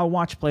like, I'll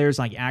watch players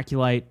like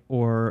Aculite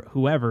or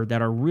whoever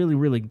that are really,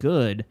 really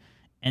good,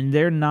 and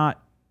they're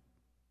not,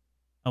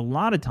 a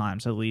lot of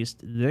times at least,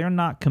 they're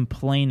not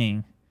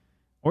complaining.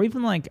 Or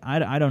even like,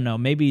 I don't know,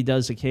 maybe he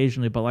does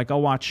occasionally, but like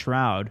I'll watch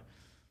Shroud.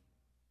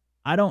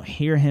 I don't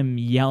hear him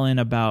yelling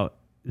about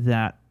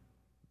that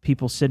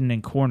people sitting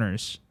in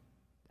corners.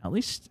 At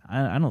least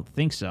I don't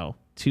think so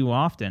too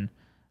often.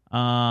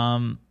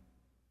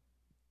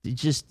 It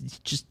just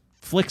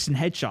flicks and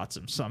headshots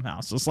him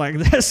somehow. So it's like,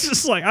 that's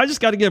just like, I just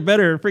got to get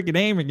better at freaking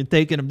aiming and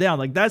taking him down.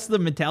 Like, that's the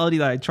mentality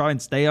that I try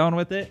and stay on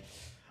with it.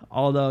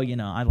 Although,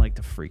 I like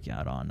to freak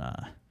out on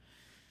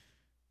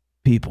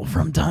people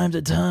from time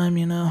to time,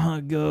 how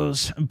it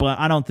goes. But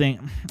I don't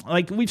think,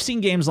 like, we've seen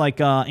games like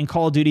in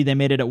Call of Duty, they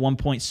made it at one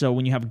point so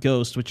when you have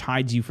Ghost, which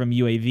hides you from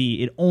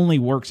UAV, it only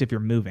works if you're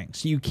moving.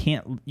 So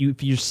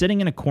if you're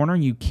sitting in a corner,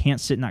 you can't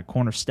sit in that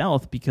corner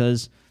stealth,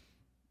 because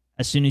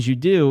as soon as you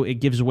do, it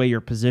gives away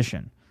your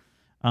position.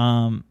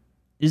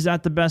 Is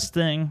that the best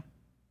thing?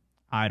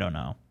 I don't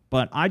know.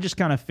 But I just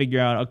kind of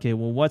figure out, okay,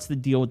 well, what's the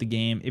deal with the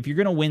game? If you're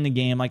going to win the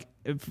game, like,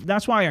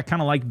 that's why I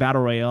kind of like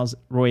Battle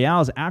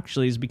Royales,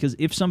 actually, is because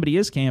if somebody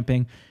is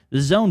camping,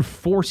 the zone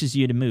forces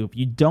you to move.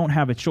 You don't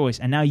have a choice.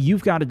 And now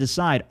you've got to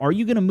decide, are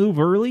you going to move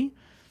early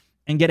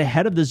and get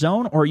ahead of the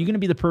zone, or are you going to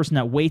be the person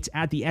that waits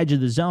at the edge of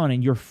the zone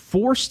and you're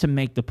forced to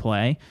make the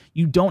play?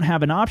 You don't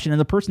have an option,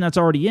 and the person that's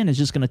already in is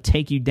just going to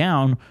take you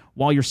down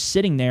while you're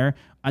sitting there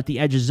at the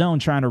edge of zone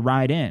trying to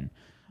ride in.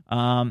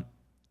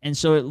 And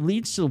so it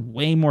leads to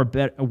way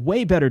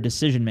better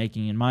decision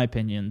making, in my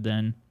opinion,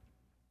 than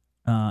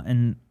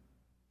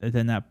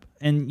that.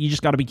 And you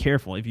just got to be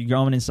careful if you're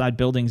going inside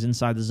buildings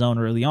inside the zone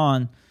early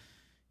on.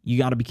 you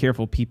got to be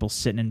careful of people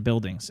sitting in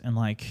buildings. And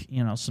like,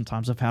 you know,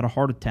 sometimes I've had a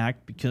heart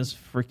attack because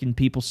freaking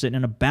people sitting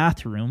in a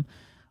bathroom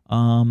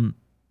when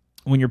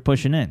you're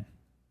pushing in.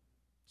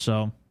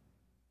 So,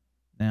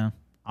 yeah,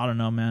 I don't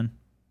know, man.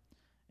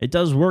 It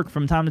does work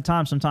from time to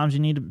time. Sometimes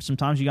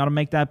you got to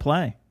make that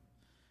play.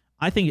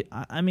 I think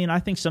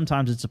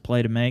sometimes it's a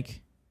play to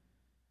make.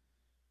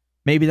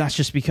 Maybe that's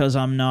just because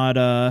I'm not,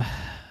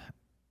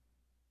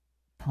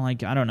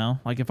 like, I don't know.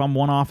 Like, if I'm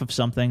one off of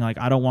something, like,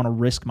 I don't want to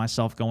risk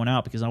myself going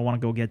out because I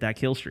want to go get that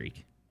kill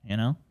streak, you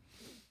know?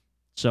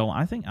 So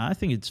I think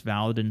it's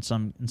valid in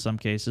some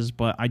cases,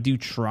 but I do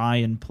try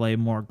and play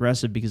more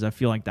aggressive because I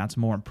feel like that's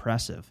more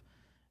impressive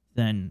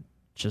than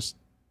just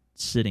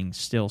sitting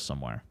still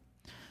somewhere.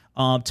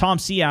 Tom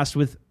C. asked,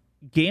 with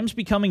games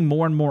becoming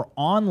more and more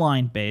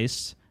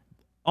online-based...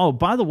 Oh,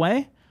 by the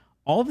way,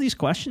 all of these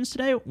questions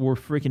today were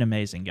freaking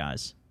amazing,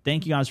 guys.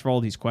 Thank you guys for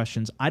all these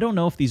questions. I don't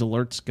know if these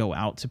alerts go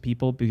out to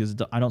people because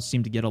I don't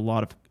seem to get a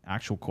lot of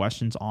actual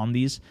questions on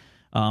these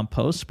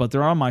posts, but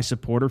they're on my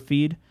supporter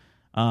feed.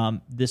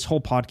 This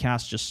whole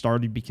podcast just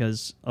started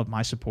because of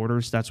my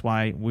supporters. That's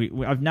why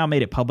I've now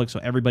made it public so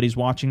everybody's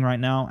watching right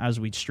now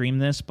as we stream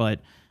this, but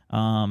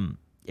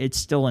it's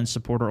still in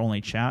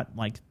supporter-only chat.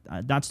 Like,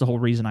 that's the whole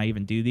reason I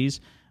even do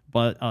these.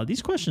 But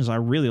these questions, I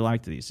really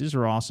liked these. These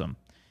are awesome.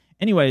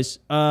 Anyways,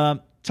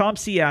 Tom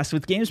C. asked,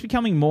 with games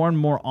becoming more and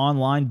more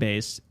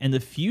online-based and the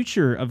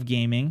future of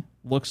gaming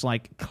looks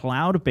like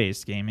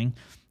cloud-based gaming,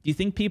 do you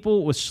think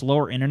people with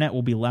slower internet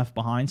will be left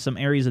behind? Some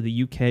areas of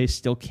the UK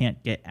still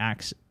can't get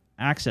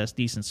access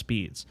decent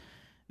speeds.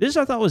 This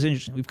I thought was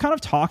interesting. We've kind of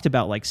talked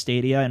about like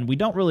Stadia, and we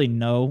don't really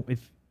know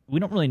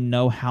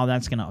how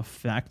that's going to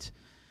affect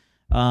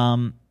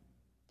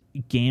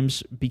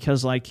games,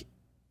 because like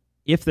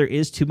if there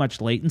is too much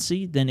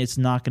latency, then it's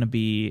not going to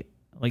be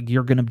like,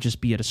 you're going to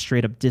just be at a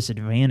straight up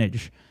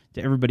disadvantage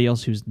to everybody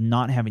else who's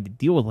not having to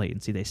deal with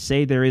latency. They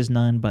say there is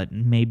none, but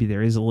maybe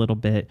there is a little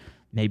bit.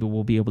 Maybe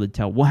we'll be able to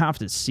tell. We'll have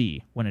to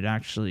see when it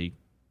actually,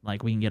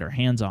 like, we can get our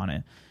hands on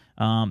it.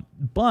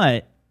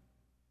 But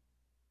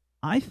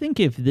I think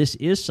if this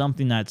is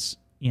something that's,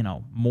 you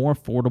know, more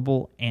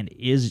affordable and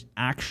is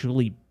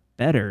actually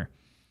better,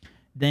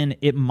 then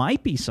it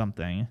might be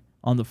something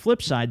on the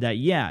flip side that,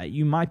 yeah,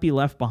 you might be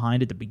left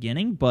behind at the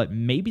beginning, but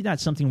maybe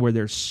that's something where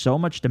there's so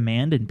much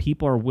demand and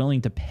people are willing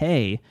to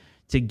pay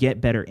to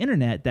get better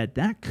internet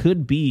that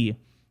could be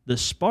the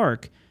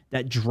spark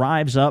that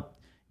drives up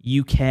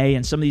UK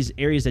and some of these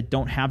areas that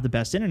don't have the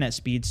best internet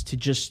speeds to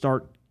just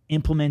start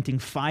implementing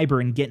fiber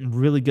and getting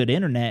really good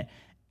internet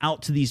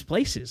out to these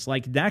places.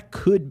 Like, that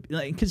could,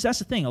 because that's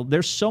the thing.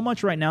 There's so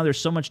much right now.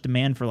 There's so much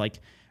demand for like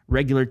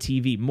regular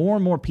TV. More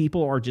and more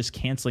people are just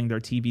canceling their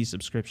TV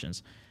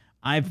subscriptions.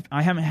 I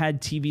haven't had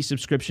TV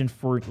subscription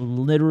for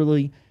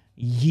literally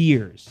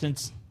years,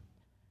 since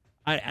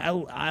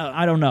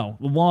I don't know,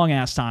 long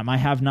ass time. I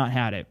have not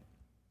had it,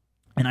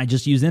 and I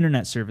just use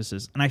internet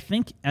services. And I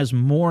think as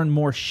more and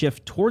more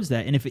shift towards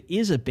that, and if it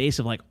is a base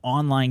of like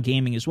online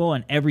gaming as well,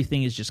 and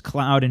everything is just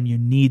cloud, and you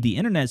need the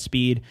internet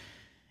speed,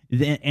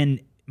 then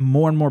and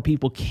more and more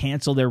people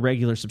cancel their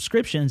regular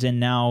subscriptions, and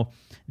now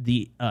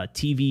the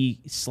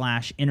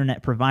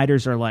TV/internet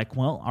providers are like,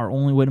 well, our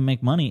only way to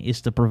make money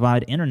is to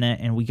provide internet,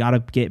 and we got to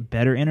get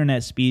better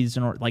internet speeds,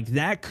 and like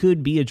that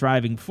could be a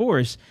driving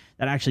force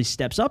that actually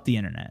steps up the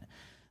internet.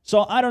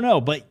 So I don't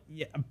know, but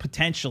yeah,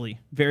 potentially,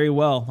 very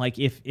well. Like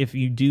if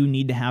you do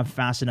need to have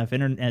fast enough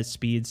internet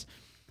speeds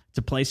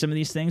to play some of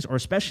these things, or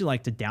especially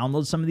like to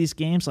download some of these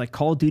games, like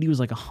Call of Duty was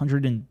like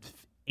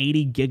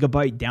 180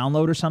 gigabyte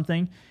download or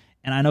something.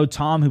 And I know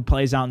Tom, who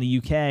plays out in the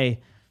UK,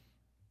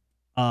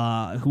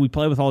 who we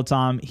play with all the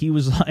time, he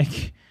was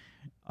like,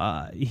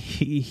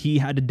 he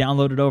had to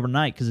download it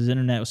overnight because his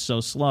internet was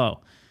so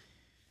slow.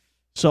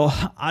 So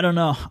I don't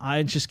know.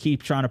 I just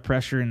keep trying to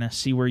pressure and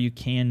see where you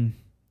can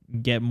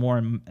get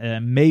more.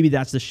 Maybe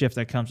that's the shift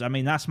that comes. I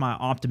mean, that's my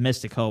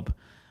optimistic hope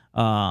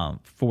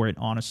for it,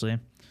 honestly.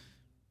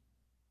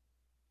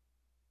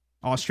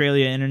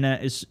 Australia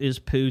internet is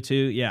poo too.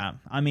 Yeah,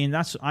 I mean,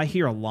 I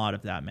hear a lot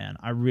of that, man.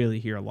 I really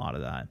hear a lot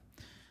of that.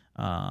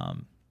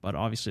 But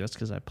obviously that's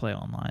because I play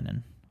online,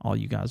 and all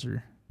you guys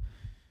are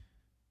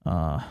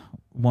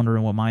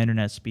wondering what my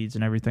internet speeds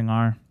and everything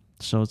are.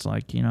 So it's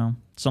like, you know,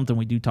 something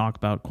we do talk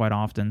about quite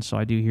often, so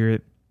I do hear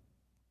it.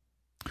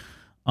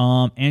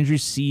 Andrew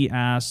C.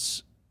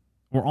 asks,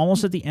 we're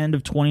almost at the end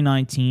of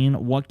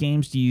 2019. What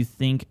games do you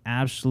think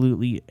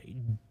absolutely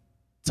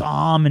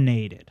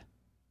dominated?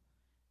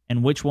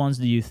 And which ones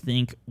do you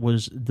think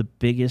was the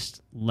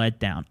biggest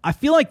letdown? I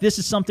feel like this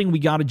is something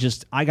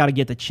I got to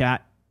get the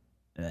chat.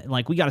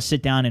 Like, we got to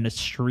sit down in a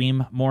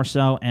stream more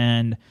so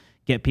and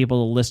get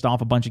people to list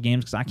off a bunch of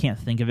games, because I can't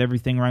think of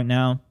everything right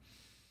now.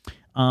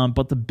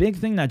 But the big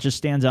thing that just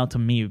stands out to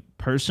me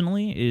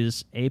personally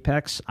is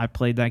Apex. I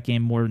played that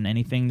game more than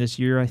anything this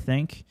year, I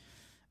think,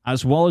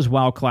 as well as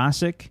WoW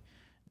Classic.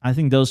 I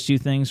think those two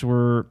things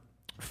were,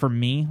 for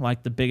me,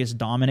 like the biggest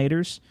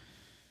dominators.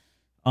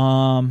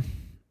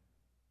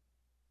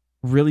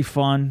 Really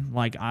fun.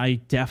 Like, I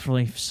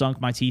definitely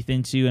sunk my teeth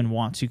into and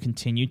want to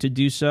continue to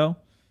do so.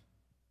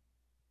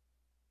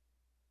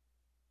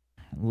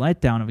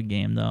 letdown of a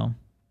game, though.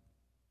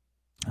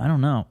 I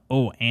don't know.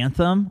 Oh,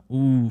 Anthem?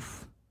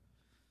 Oof.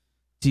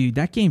 Dude,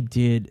 that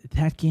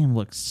game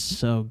looked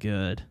so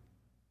good.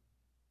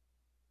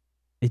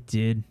 It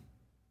did.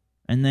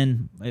 And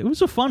then it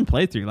was a fun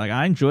playthrough. Like,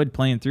 I enjoyed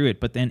playing through it.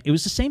 But then it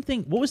was the same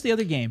thing. What was the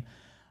other game?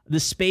 The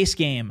space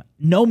game,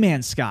 No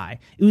Man's Sky.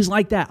 It was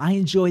like that. I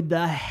enjoyed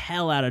the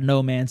hell out of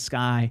No Man's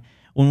Sky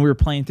when we were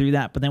playing through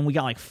that. But then we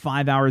got like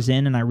 5 hours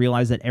in, and I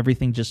realized that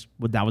everything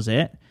that was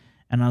it.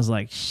 And I was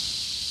like,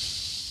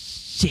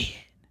 shit.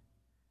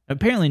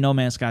 Apparently, No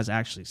Man's Sky is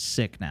actually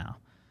sick now.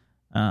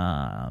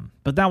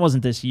 But that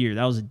wasn't this year.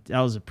 That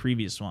was a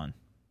previous one.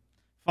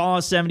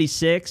 Fallout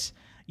 76.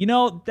 You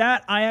know,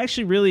 that I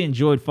actually really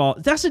enjoyed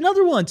Fallout. That's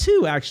another one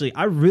too, actually.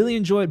 I really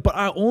enjoyed, but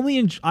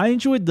I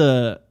enjoyed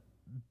the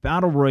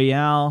Battle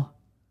Royale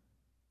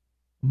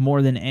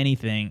more than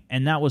anything,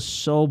 and that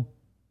was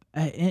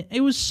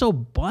it was so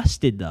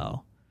busted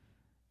though.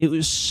 It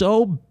was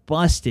so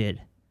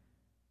busted.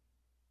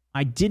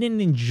 I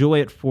didn't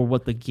enjoy it for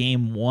what the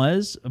game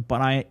was,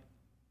 but I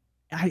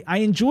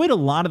enjoyed a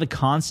lot of the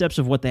concepts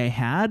of what they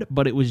had,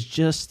 but it was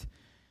just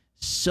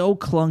so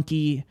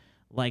clunky,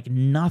 like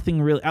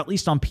nothing really, at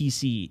least on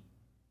PC,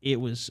 it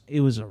was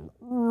a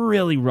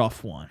really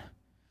rough one.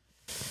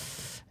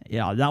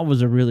 Yeah, that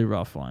was a really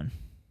rough one.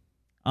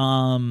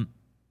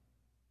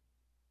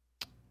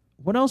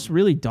 What else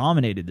really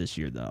dominated this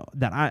year, though?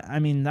 That I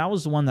mean, that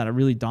was the one that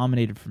really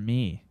dominated for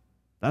me.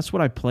 That's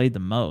what I played the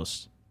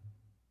most.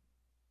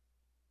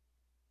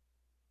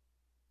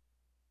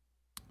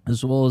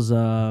 As well as,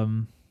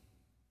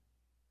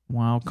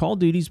 Call of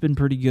Duty's been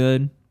pretty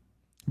good.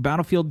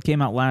 Battlefield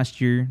came out last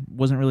year.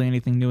 Wasn't really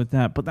anything new with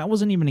that. But that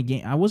wasn't even a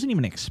game. I wasn't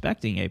even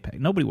expecting Apex.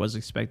 Nobody was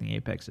expecting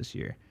Apex this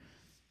year.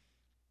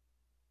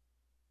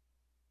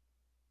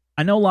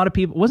 I know a lot of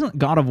people... Wasn't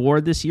God of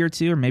War this year,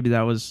 too? Or maybe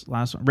that was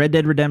last one. Red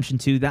Dead Redemption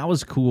 2. That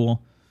was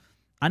cool.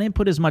 I didn't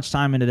put as much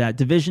time into that.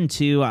 Division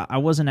 2, I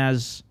wasn't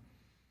as...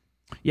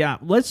 Yeah,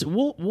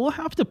 we'll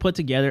have to put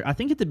together... I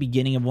think at the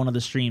beginning of one of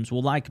the streams,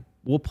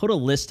 we'll put a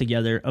list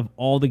together of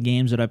all the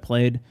games that I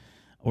played.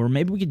 Or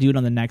maybe we could do it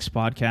on the next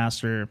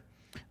podcast or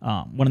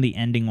one of the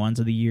ending ones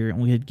of the year,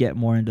 and we could get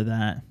more into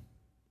that.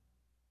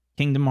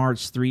 Kingdom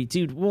Hearts 3.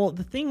 Dude, well,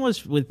 the thing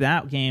was with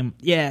that game...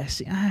 Yeah,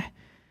 see,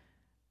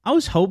 I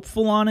was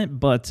hopeful on it,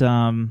 but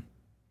that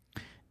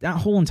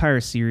whole entire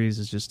series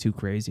is just too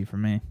crazy for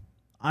me.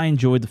 I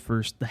enjoyed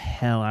the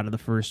hell out of the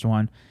first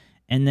one,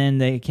 and then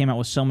they came out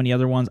with so many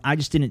other ones. I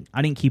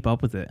didn't keep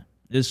up with it.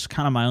 It's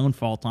kind of my own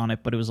fault on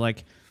it, but it was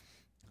like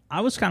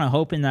I was kind of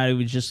hoping that it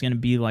was just going to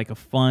be like a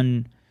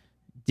fun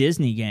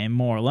Disney game,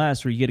 more or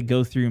less, where you get to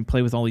go through and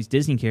play with all these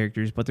Disney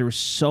characters. But there was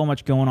so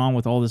much going on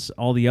with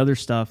all the other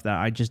stuff that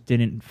I just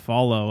didn't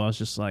follow. I was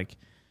just like,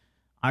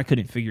 I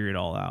couldn't figure it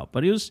all out,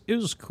 but it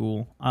was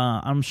cool.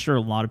 I'm sure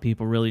a lot of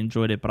people really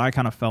enjoyed it, but I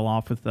kind of fell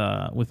off with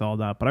all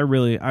that. But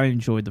I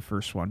enjoyed the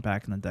first one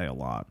back in the day a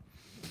lot.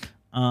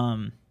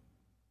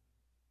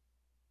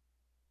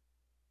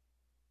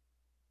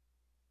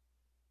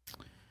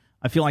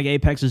 I feel like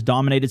Apex has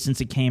dominated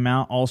since it came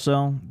out.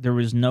 Also, there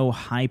was no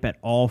hype at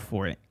all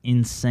for it.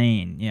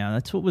 Insane. Yeah,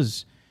 that's what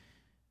was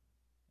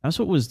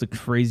the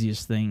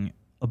craziest thing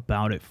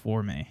about it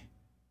for me.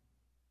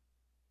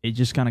 It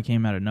just kind of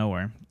came out of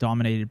nowhere.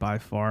 Dominated by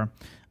far.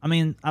 I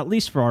mean, at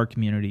least for our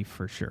community,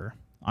 for sure.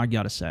 I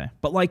gotta say.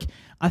 But, like,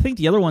 I think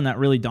the other one that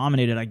really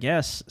dominated, I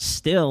guess,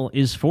 still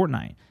is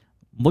Fortnite.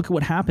 Look at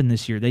what happened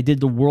this year. They did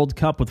the World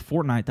Cup with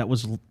Fortnite. That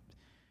was...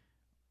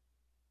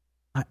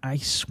 I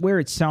swear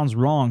it sounds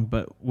wrong,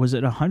 but was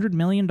it $100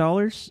 million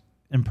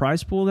in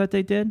prize pool that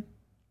they did?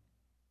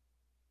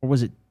 Or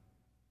was it...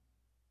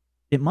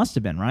 It must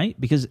have been, right?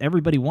 Because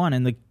everybody won,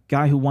 and the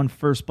guy who won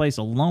first place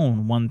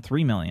alone won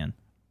 $3 million.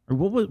 Or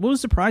what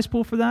was the prize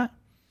pool for that?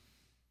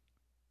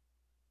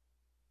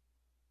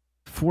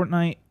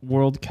 Fortnite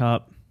World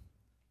Cup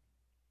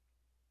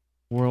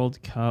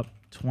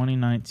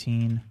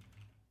 2019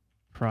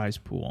 prize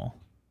pool.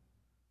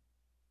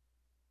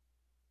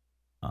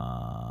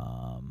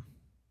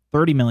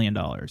 $30 million.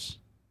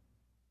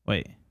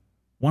 Wait,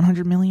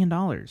 $100 million.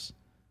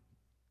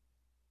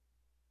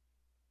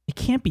 It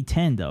can't be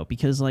 10 though,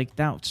 because like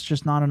that's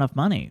just not enough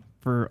money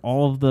for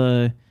all of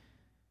the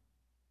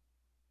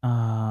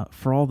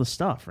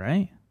stuff,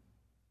 right?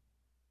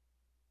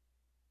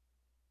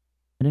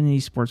 Identity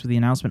Sports with the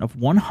announcement of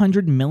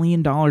 $100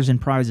 million in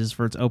prizes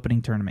for its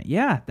opening tournament.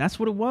 Yeah, that's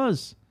what it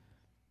was.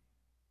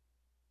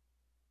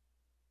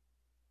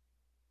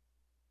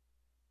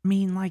 I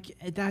mean, like,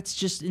 that's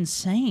just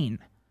insane.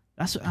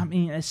 I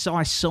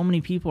saw so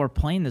many people are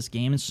playing this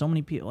game, and so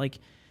many people, like,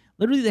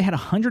 literally they had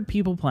 100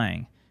 people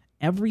playing.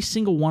 Every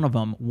single one of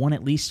them won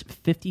at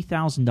least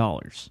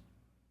 $50,000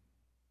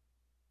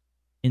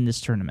 in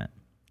this tournament.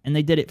 And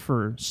they did it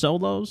for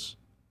solos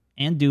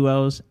and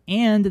duos,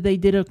 and they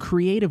did a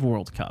creative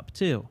World Cup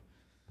too.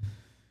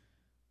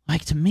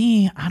 Like, to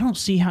me, I don't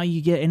see how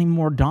you get any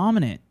more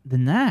dominant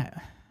than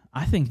that.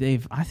 How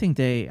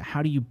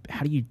do you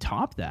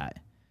top that?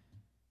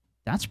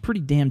 That's pretty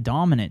damn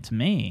dominant to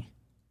me.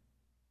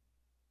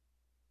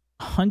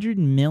 $100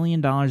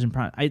 million in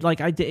prime.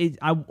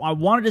 I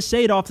wanted to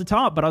say it off the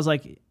top, but I was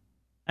like,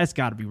 that's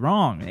got to be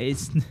wrong.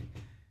 It's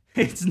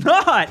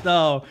not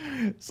though.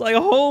 It's like,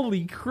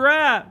 holy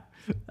crap,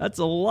 that's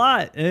a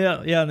lot.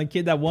 Yeah. And the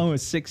kid that won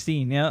was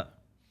 16. Yeah,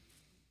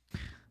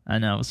 I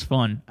know, it was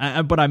fun.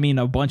 But I mean,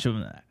 a bunch of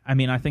them. I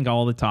mean, I think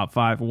all the top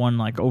 5 won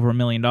like over $1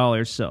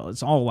 million. So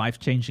it's all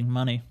life-changing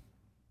money.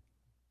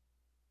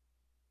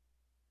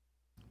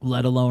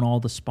 Let alone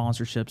all the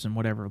sponsorships and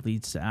whatever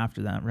leads to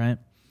after that, right?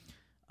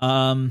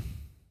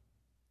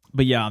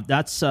 But yeah,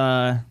 that's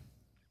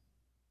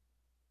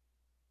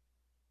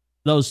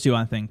those two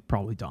I think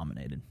probably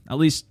dominated, at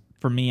least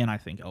for me, and I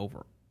think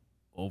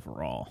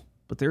overall.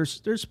 But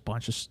there's a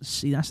bunch of,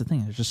 see, that's the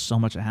thing. There's just so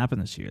much that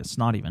happened this year. It's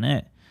not even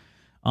it.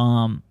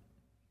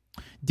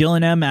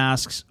 Dylan M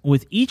asks,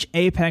 with each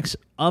Apex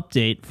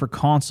update for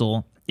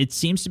console, it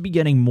seems to be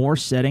getting more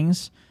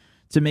settings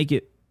to make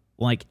it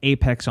like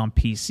Apex on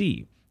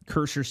PC.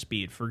 Cursor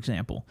speed, for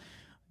example.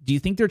 Do you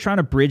think they're trying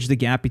to bridge the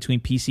gap between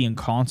PC and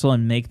console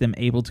and make them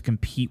able to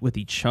compete with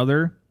each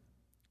other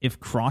if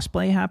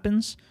crossplay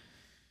happens?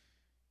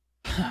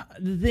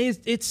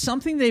 It's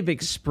something they've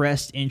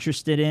expressed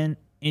interest in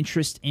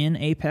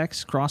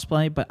Apex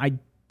crossplay, but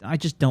I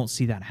just don't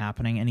see that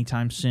happening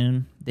anytime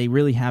soon. They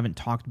really haven't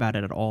talked about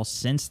it at all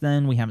since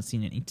then. We haven't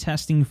seen any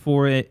testing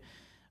for it.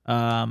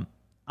 I'm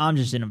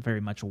just in a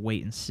very much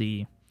wait and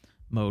see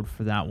mode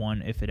for that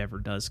one if it ever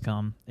does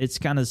come. It's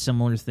kind of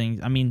similar things.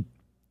 I mean,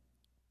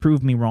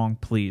 prove me wrong,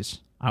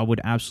 please. I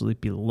would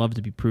absolutely love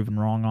to be proven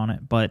wrong on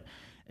it, but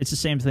it's the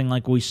same thing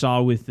like we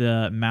saw with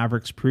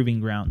Mavericks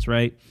Proving Grounds,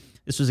 right?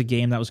 This was a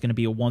game that was going to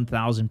be a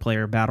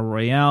 1,000-player battle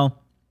royale.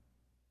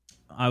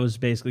 I was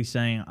basically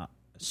saying,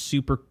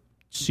 super,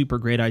 super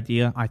great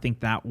idea. I think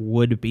that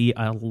would be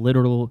a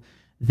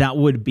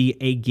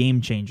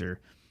game changer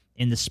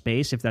in the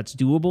space if that's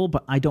doable,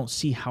 but I don't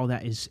see how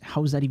is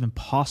that even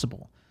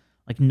possible?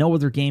 Like, no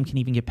other game can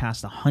even get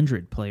past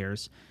 100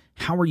 players.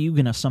 How are you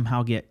going to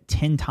somehow get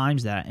 10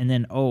 times that? And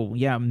then,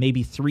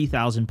 maybe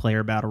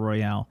 3,000-player battle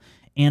royale,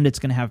 and it's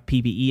going to have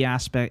PvE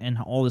aspect and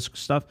all this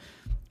stuff.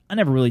 I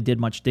never really did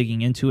much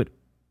digging into it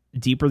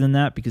deeper than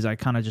that because I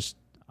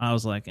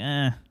was like,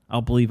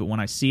 I'll believe it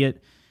when I see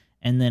it.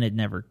 And then it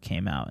never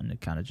came out, and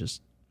it kind of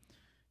just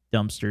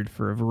dumpstered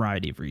for a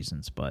variety of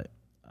reasons. But,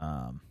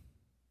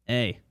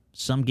 hey,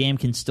 some game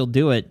can still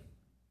do it.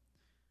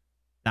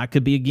 That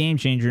could be a game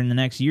changer in the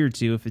next year or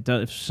two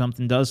if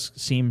something does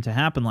seem to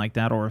happen like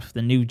that, or if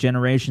the new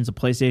generations of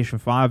PlayStation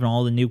 5 and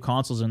all the new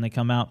consoles when they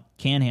come out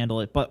can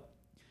handle it. But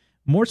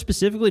more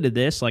specifically to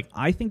this, like,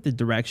 I think the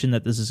direction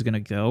that this is going to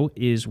go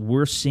is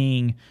we're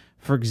seeing,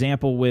 for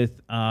example, with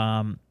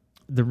the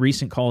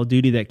recent Call of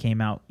Duty that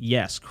came out,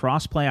 yes,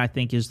 crossplay I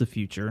think is the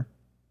future,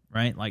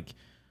 right? Like,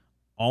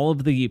 all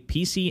of the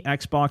PC,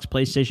 Xbox,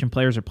 PlayStation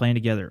players are playing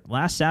together.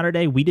 Last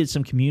Saturday, we did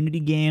some community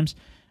games.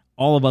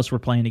 All of us were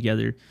playing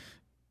together.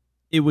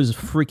 It was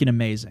freaking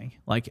amazing.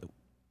 Like,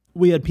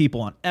 we had people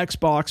on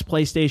Xbox,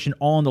 PlayStation,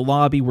 all in the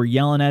lobby. We're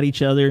yelling at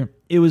each other.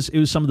 It was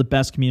some of the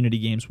best community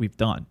games we've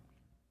done.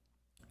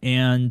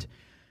 And,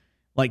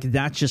 like,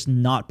 that's just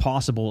not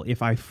possible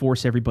if I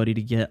force everybody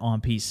to get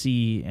on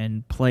PC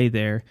and play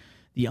there.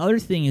 The other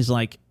thing is,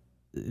 like,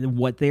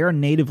 what they are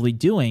natively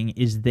doing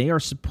is they are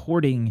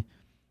supporting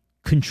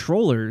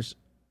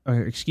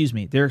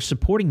they're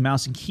supporting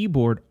mouse and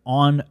keyboard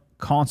on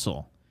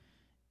console.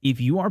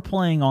 If you are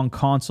playing on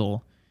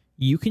console,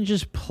 you can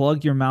just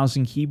plug your mouse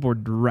and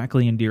keyboard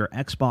directly into your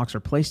Xbox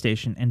or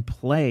PlayStation and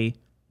play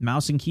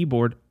mouse and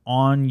keyboard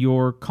on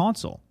your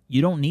console.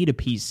 You don't need a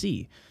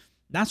PC.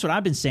 That's what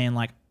I've been saying.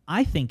 Like,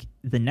 I think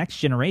the next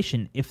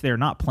generation, if they're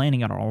not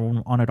planning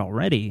on it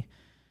already,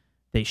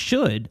 they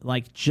should,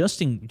 like, just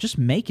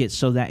make it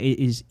so that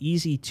it is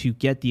easy to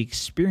get the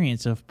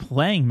experience of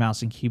playing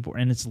mouse and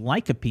keyboard, and it's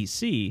like a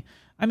PC.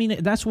 I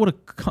mean, that's what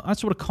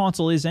a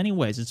console is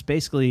anyways. It's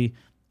basically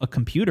a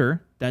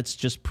computer that's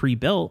just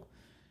pre-built.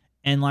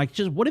 And, like,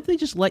 just what if they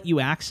just let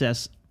you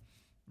access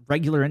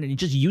regular and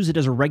just use it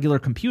as a regular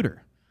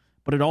computer?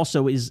 But it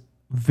also is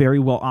very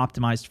well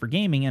optimized for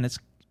gaming, and it's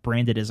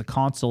branded as a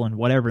console and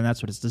whatever, and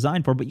that's what it's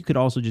designed for. But you could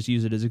also just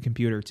use it as a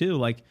computer too.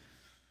 Like,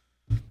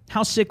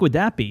 how sick would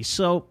that be?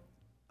 So,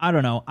 I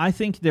don't know. I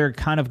think they're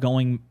kind of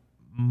going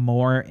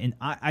more, and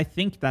I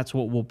think that's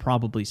what we'll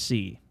probably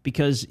see.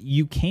 Because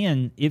you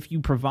can, if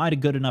you provide a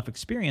good enough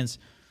experience,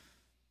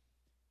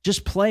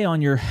 just play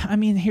on your... I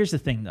mean, here's the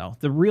thing, though.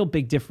 The real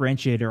big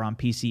differentiator on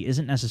PC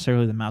isn't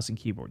necessarily the mouse and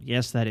keyboard.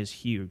 Yes, that is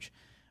huge.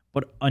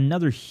 But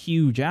another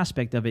huge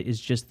aspect of it is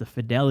just the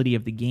fidelity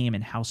of the game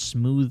and how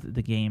smooth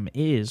the game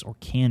is or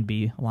can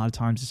be. A lot of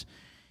times,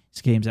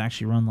 these games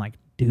actually run like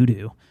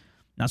doo-doo.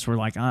 That's where,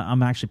 like,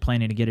 I'm actually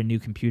planning to get a new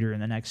computer in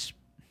the next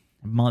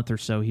month or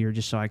so here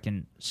just so I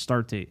can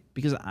start to...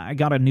 Because I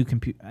got a new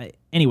computer...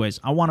 Anyways,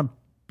 I want to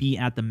be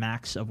at the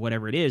max of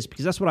whatever it is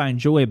because that's what I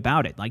enjoy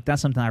about it. Like,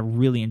 that's something I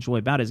really enjoy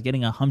about it, is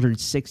getting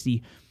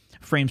 160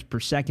 frames per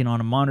second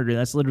on a monitor.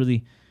 That's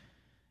literally...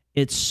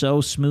 It's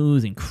so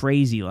smooth and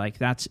crazy. Like,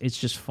 it's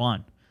just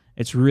fun.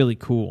 It's really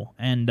cool.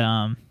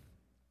 And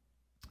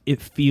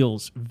it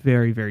feels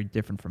very, very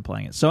different from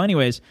playing it. So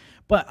anyways,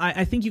 but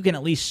I think you can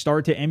at least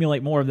start to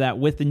emulate more of that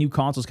with the new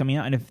consoles coming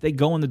out. And if they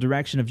go in the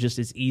direction of just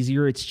it's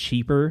easier, it's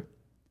cheaper,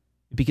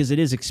 because it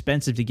is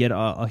expensive to get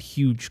a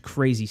huge,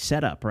 crazy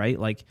setup, right?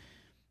 Like,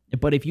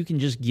 but if you can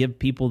just give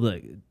people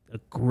a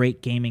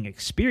great gaming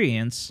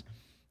experience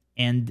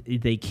and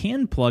they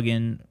can plug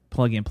in,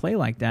 play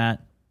like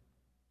that,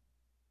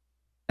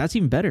 that's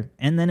even better.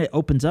 And then it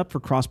opens up for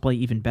crossplay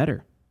even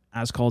better,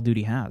 as Call of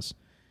Duty has.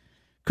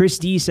 Chris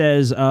D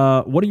says,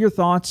 what are your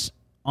thoughts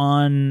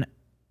on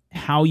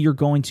how you're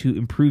going to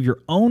improve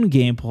your own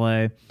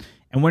gameplay,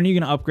 and when are you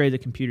going to upgrade the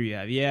computer you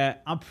have? Yeah,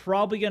 I'm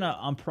probably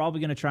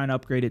gonna try and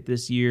upgrade it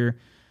this year.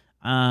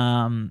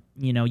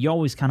 You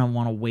always kind of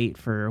want to wait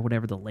for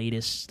whatever the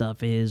latest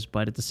stuff is,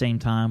 but at the same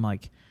time,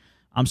 like,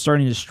 I'm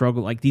starting to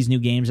struggle. Like, these new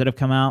games that have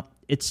come out,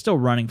 it's still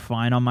running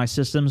fine on my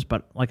systems,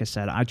 but like I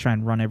said, I try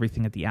and run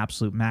everything at the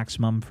absolute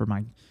maximum for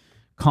my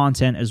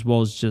content as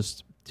well as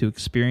just to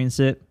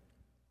experience it.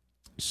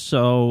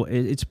 So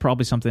it's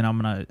probably something I'm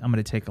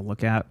gonna take a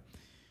look at.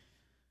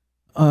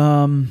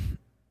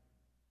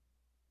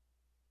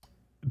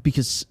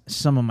 Because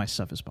some of my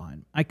stuff is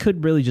behind. I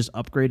could really just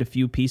upgrade a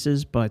few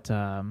pieces, but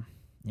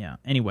yeah.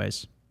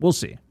 Anyways, we'll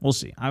see.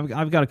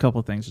 I've got a couple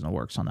of things in the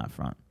works on that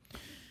front.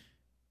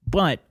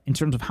 But in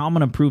terms of how I'm going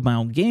to improve my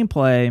own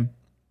gameplay,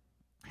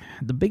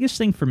 the biggest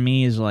thing for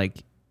me is,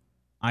 like,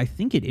 I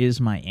think it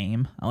is my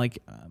aim.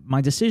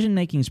 My decision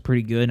making is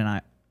pretty good,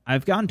 and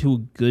I've gotten to a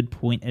good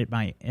point at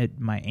my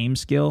aim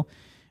skill,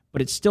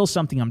 but it's still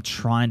something I'm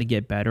trying to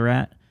get better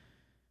at.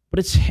 But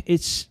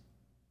it's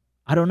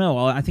I don't know.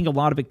 I think a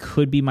lot of it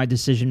could be my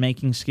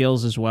decision-making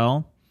skills as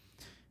well.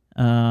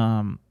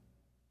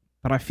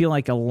 But I feel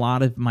like a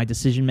lot of my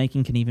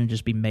decision-making can even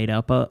just be made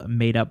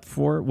up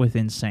for with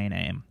insane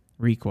aim,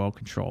 recoil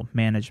control,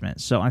 management.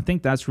 So I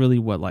think that's really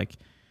what, like,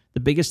 the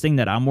biggest thing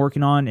that I'm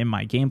working on in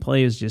my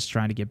gameplay is just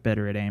trying to get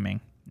better at aiming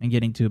and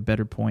getting to a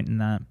better point in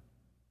that.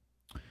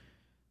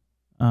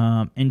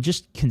 And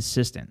just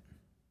consistent.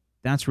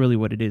 That's really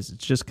what it is.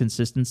 It's just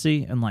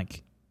consistency and,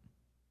 like,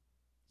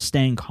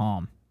 staying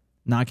calm.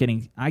 I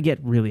get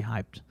really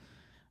hyped.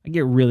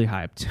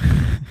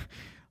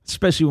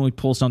 Especially when we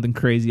pull something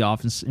crazy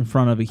off in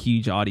front of a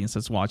huge audience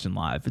that's watching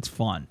live. It's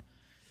fun.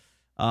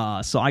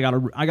 So I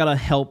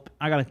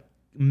gotta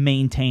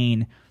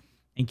maintain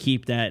and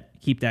keep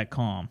that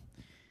calm.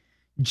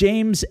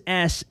 James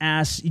S.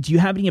 asks, do you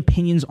have any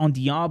opinions on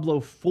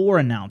Diablo 4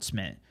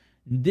 announcement?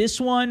 This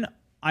one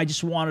I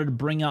just wanted to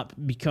bring up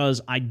because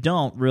I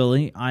don't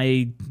really.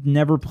 I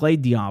never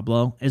played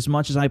Diablo. As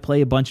much as I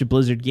play a bunch of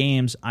Blizzard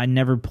games, I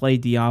never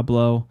played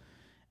Diablo.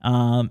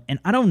 And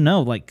I don't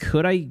know, like,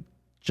 could I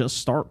just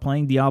start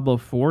playing Diablo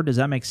 4? Does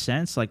that make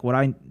sense? Like, would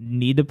I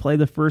need to play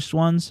the first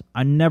ones?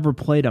 I never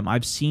played them.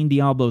 I've seen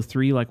Diablo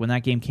 3. Like, when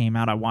that game came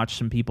out, I watched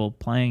some people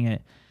playing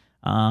it.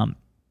 And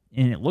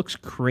it looks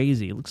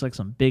crazy. It looks like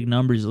some big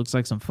numbers. It looks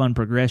like some fun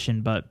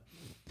progression, but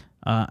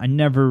I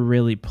never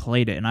really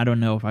played it, and I don't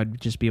know if I'd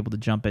just be able to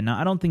jump in. Now,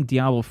 I don't think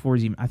Diablo 4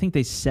 is even... I think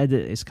they said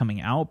that it's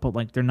coming out, but,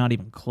 like, they're not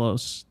even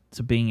close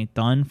to being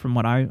done from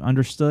what I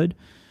understood.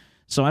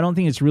 So I don't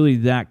think it's really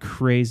that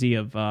crazy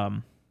of...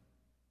 and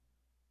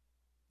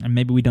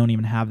maybe we don't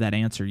even have that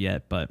answer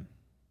yet, but...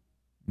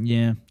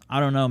 yeah, I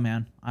don't know,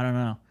 man. I don't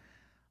know.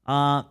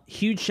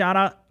 Huge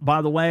shout-out,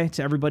 by the way,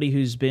 to everybody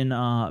who's been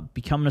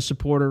becoming a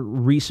supporter,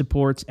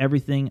 re-supports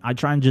everything. I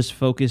try and just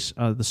focus...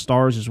 the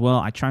stars as well.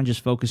 I try and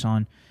just focus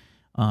on...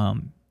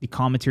 the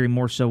commentary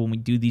more so when we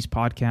do these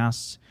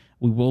podcasts.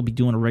 We will be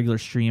doing a regular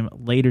stream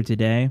later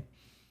today.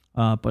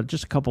 But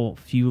just a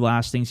few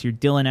last things here.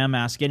 Dylan M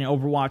asks, getting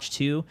Overwatch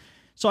 2.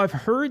 So I've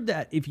heard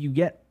that if you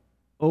get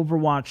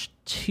Overwatch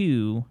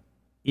 2,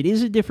 it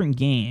is a different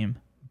game,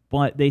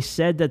 but they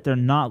said that they're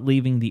not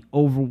leaving the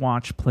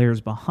Overwatch players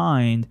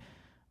behind.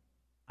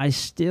 I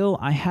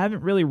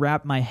haven't really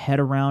wrapped my head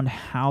around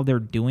how they're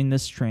doing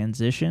this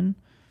transition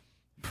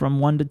from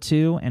 1 to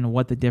 2 and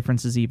what the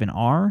differences even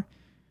are.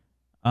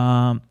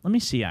 Let me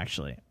see,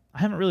 actually. I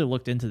haven't really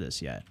looked into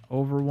this yet.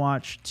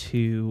 Overwatch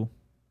 2.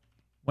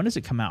 When does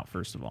it come out,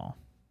 first of all?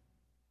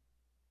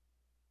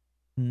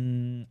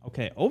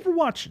 Okay,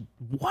 Overwatch.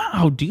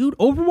 Wow, dude.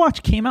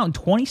 Overwatch came out in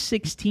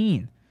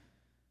 2016.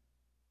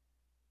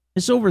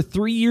 It's over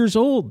 3 years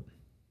old.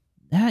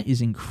 That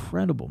is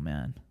incredible,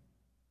 man.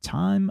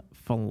 Time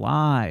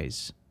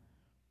flies.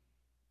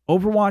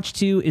 Overwatch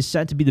 2 is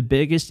set to be the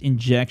biggest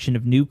injection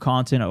of new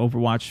content to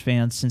Overwatch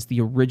fans since the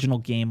original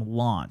game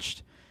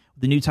launched.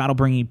 The new title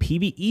bringing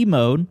PvE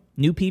mode,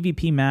 new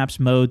PvP maps,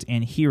 modes,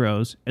 and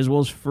heroes, as well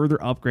as further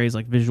upgrades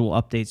like visual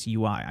updates,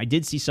 UI. I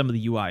did see some of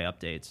the UI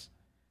updates.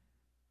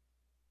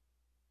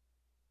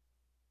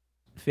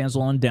 Fans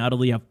will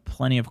undoubtedly have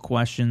plenty of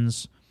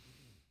questions.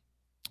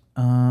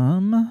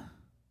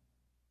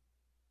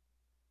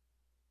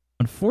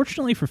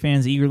 Unfortunately for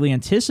fans eagerly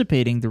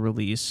anticipating the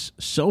release,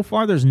 so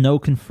far there's no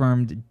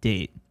confirmed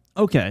date.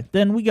 Okay,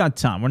 then we got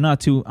time. I'm not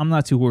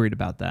too worried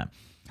about that.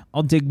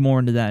 I'll dig more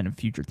into that in a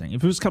future thing.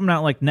 If it was coming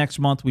out like next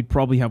month, we'd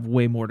probably have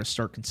way more to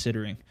start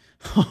considering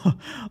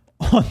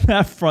on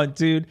that front,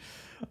 dude.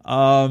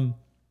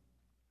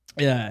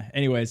 Yeah.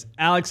 Anyways,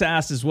 Alex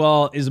asked as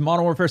well, is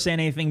Modern Warfare saying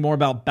anything more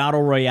about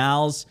battle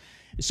royales?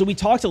 So we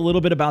talked a little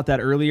bit about that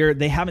earlier.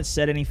 They haven't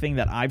said anything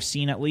that I've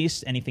seen, at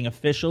least, anything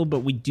official, but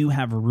we do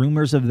have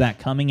rumors of that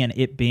coming and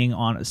it being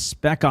on a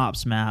Spec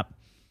Ops map.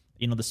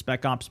 You know, the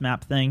Spec Ops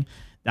map thing,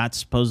 that's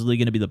supposedly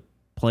going to be the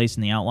place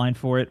in the outline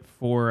for it,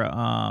 for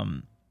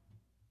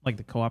like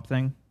the co-op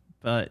thing.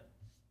 But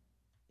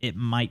it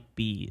might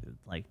be,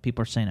 like,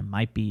 people are saying it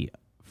might be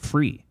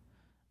free.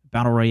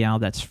 Battle Royale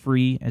that's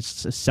free.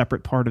 It's a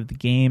separate part of the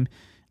game.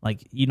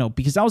 Like, you know,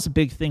 because that was a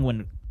big thing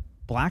when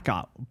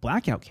Blackout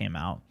came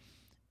out.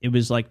 It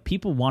was like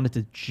people wanted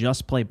to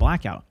just play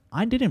Blackout.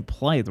 I didn't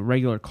play the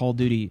regular Call of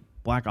Duty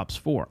Black Ops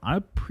 4.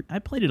 I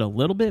played it a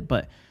little bit,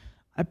 but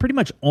I pretty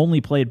much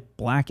only played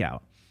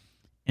Blackout.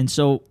 And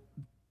so,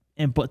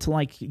 but to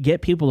like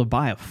get people to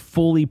buy a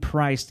fully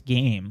priced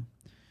game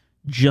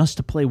just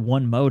to play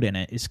one mode in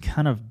it is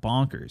kind of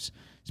bonkers,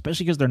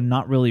 especially because they're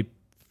not really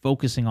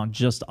focusing on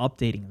just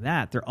updating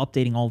that. They're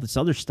updating all this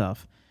other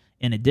stuff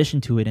in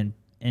addition to it.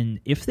 And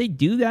if they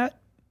do that,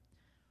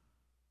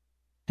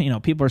 you know,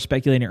 people are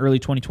speculating early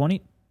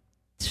 2020,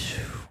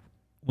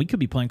 we could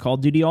be playing Call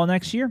of Duty all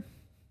next year.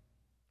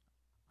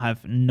 I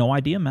have no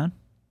idea, man.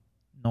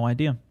 No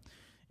idea.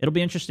 It'll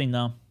be interesting,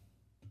 though.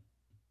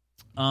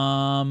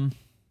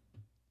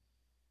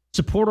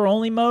 Supporter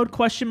only mode,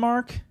 question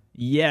mark?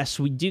 Yes,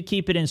 we do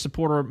keep it in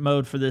supporter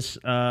mode for this,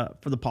 for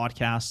the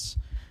podcasts.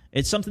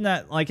 It's something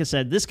that, like I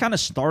said, this kind of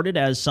started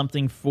as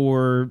something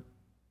for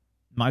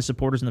my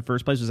supporters in the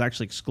first place. It was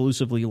actually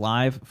exclusively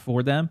live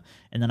for them,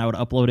 and then I would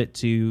upload it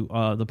to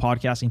the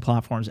podcasting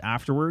platforms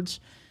afterwards,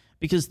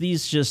 because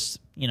these just,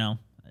 you know,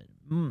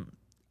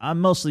 I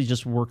mostly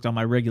just worked on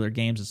my regular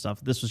games and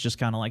stuff. This was just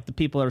kind of like the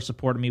people that are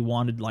supporting me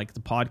wanted, like,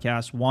 the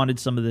podcast, wanted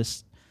some of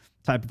this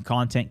type of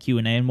content,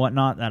 Q&A and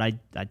whatnot that I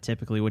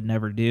typically would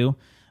never do.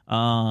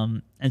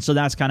 And so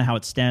that's kind of how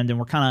it stemmed, and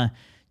we're kind of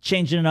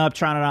changing it up,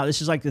 trying it out.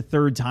 This is like the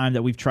third time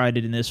that we've tried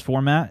it in this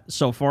format.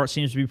 So far, it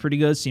seems to be pretty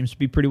good. Seems to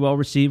be pretty well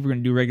received. We're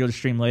going to do a regular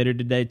stream later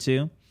today,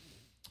 too.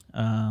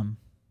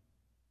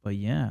 But,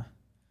 yeah.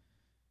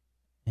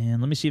 And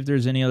let me see if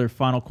there's any other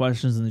final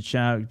questions in the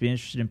chat. We'd be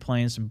interested in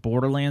playing some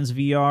Borderlands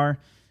VR.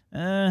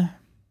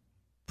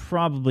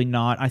 Probably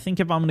not. I think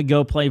if I'm going to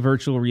go play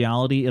virtual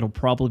reality, it'll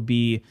probably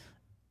be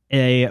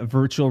a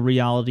virtual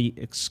reality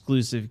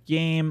exclusive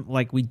game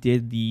like we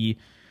did the...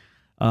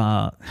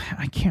 I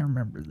can't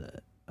remember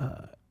the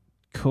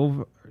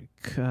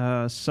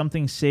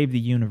something Save the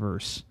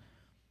Universe.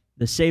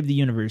 The Save the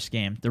Universe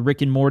game. The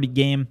Rick and Morty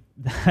game.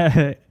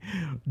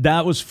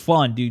 That was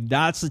fun, dude.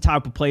 That's the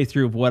type of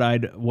playthrough of what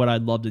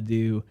I'd love to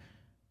do.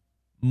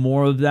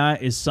 More of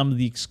that is some of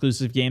the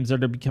exclusive games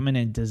that are becoming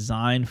and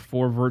designed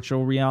for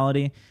virtual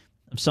reality.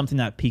 Something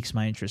that piques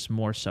my interest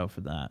more so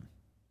for that.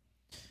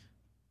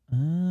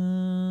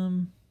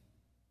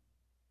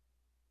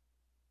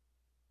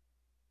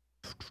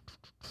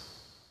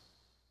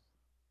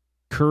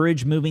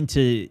 Courage moving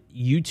to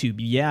YouTube.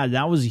 Yeah,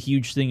 that was a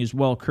huge thing as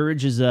well.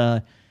 Courage is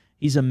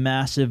he's a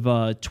massive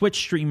Twitch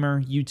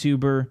streamer,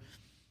 YouTuber,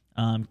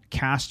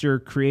 caster,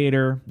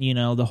 creator, you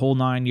know, the whole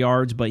 9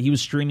 yards, but he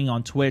was streaming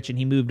on Twitch and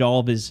he moved all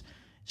of his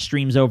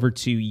streams over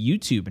to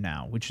YouTube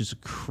now, which is a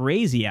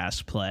crazy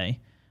ass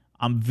play.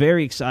 I'm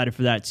very excited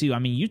for that too. I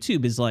mean,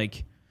 YouTube is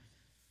like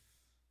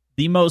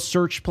the most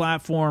searched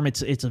platform.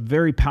 It's a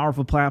very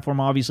powerful platform.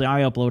 Obviously,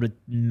 I upload a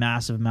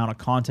massive amount of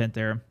content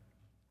there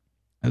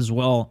as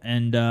well,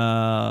 and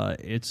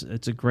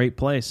it's a great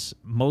place.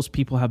 Most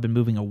people have been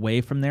moving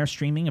away from their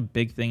streaming. A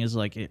big thing is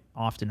like it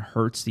often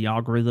hurts the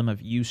algorithm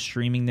of you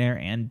streaming there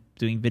and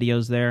doing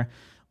videos there.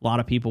 A lot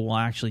of people will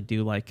actually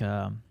do like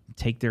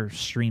take their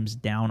streams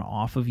down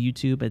off of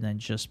YouTube and then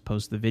just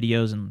post the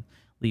videos and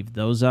leave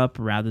those up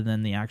rather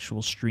than the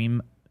actual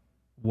stream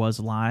was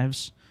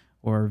lives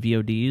or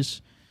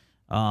VODs.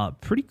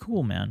 Pretty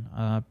cool,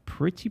 man.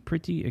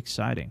 Pretty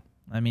exciting.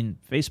 I mean,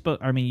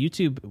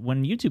 YouTube,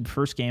 when YouTube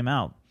first came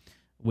out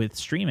with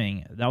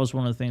streaming, that was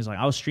one of the things, like,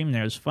 I was streaming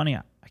there. It was funny.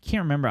 I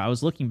can't remember. I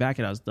was looking back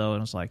at it though, and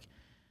I was like,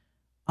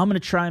 I'm going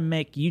to try and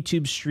make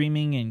YouTube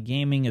streaming and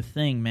gaming a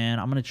thing, man.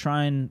 I'm going to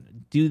try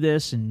and do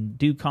this and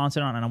do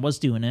content on it. And I was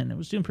doing it, and it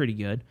was doing pretty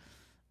good.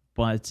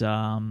 But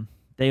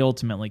they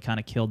ultimately kind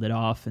of killed it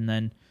off. And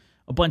then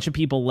a bunch of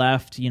people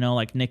left, you know,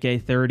 like Nick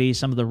A30,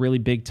 some of the really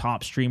big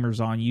top streamers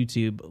on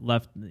YouTube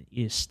left.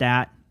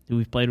 Stat, who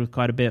we've played with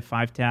quite a bit,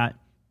 5Tat.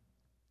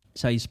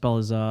 That's how you spell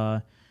his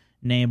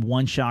name.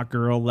 One Shot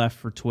Girl left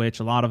for Twitch.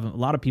 A lot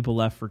of people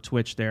left for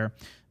Twitch there,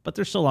 but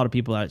there's still a lot of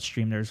people that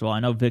stream there as well. I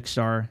know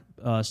Vicstar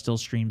still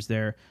streams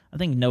there. I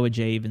think Noah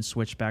J even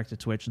switched back to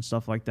Twitch and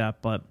stuff like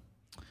that. But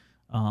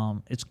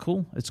it's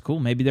cool. It's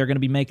cool. Maybe they're going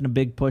to be making a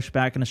big push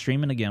back into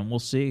streaming again. We'll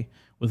see.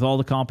 With all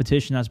the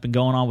competition that's been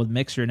going on with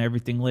Mixer and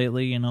everything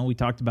lately, you know, we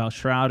talked about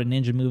Shroud and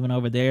Ninja moving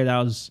over there. That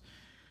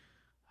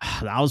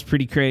was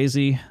pretty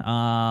crazy.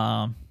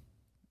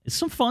 It's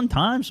some fun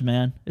times,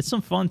 man. It's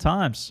some fun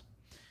times.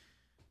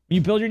 When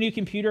you build your new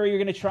computer, you're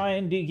going to try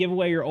and give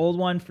away your old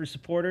one for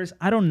supporters.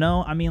 I don't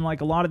know. I mean,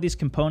 like a lot of these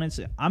components,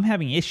 I'm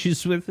having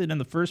issues with it in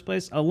the first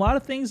place. A lot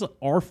of things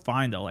are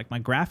fine, though. Like my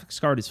graphics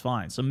card is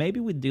fine. So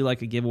maybe we'd do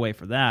like a giveaway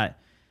for that.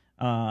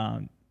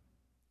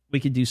 We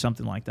could do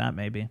something like that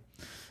maybe.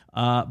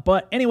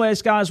 But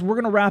anyways, guys, we're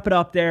going to wrap it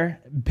up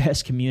there.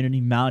 Best community,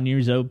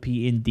 Mountaineers OP,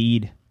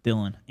 indeed,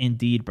 Dylan.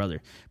 Indeed,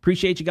 brother.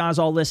 Appreciate you guys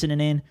all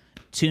listening in,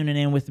 tuning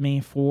in with me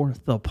for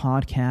the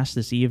podcast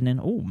this evening.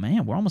 Oh,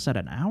 man, we're almost at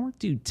an hour.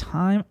 Dude,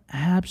 time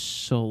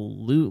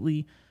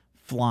absolutely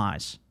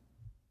flies,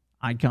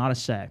 I got to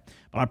say.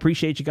 But I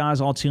appreciate you guys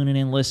all tuning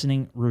in,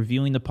 listening,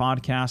 reviewing the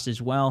podcast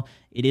as well.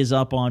 It is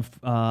up on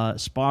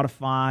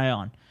Spotify,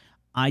 on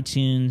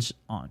iTunes,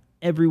 on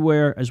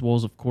everywhere, as well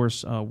as, of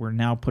course, we're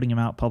now putting them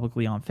out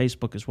publicly on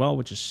Facebook as well,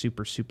 which is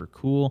super, super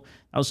cool.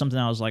 That was something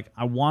I was like,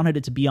 I wanted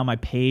it to be on my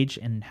page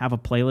and have a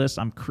playlist.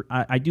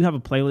 I do have a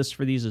playlist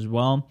for these as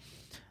well.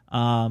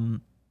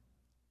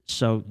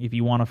 So if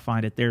you want to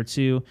find it there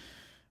too.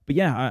 But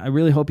yeah, I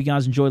really hope you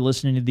guys enjoy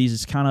listening to these.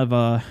 It's kind of,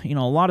 a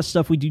lot of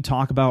stuff we do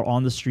talk about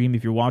on the stream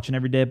if you're watching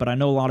every day, but I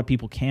know a lot of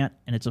people can't,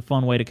 and it's a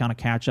fun way to kind of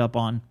catch up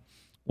on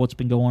what's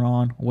been going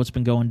on, what's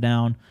been going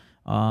down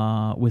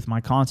with my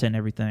content and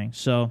everything.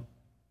 So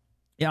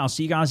yeah, I'll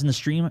see you guys in the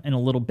stream in a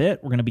little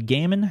bit. We're going to be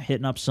gaming,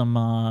 hitting up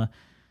some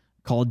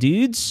Call of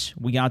Dudes.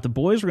 We got the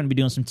boys. We're going to be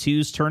doing some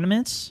twos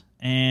tournaments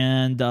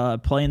and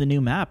playing the new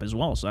map as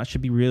well. So that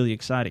should be really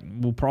exciting.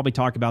 We'll probably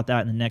talk about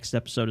that in the next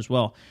episode as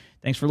well.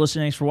 Thanks for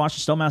listening. Thanks for watching.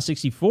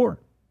 StelMouse64.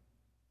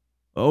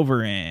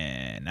 Over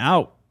and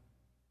out.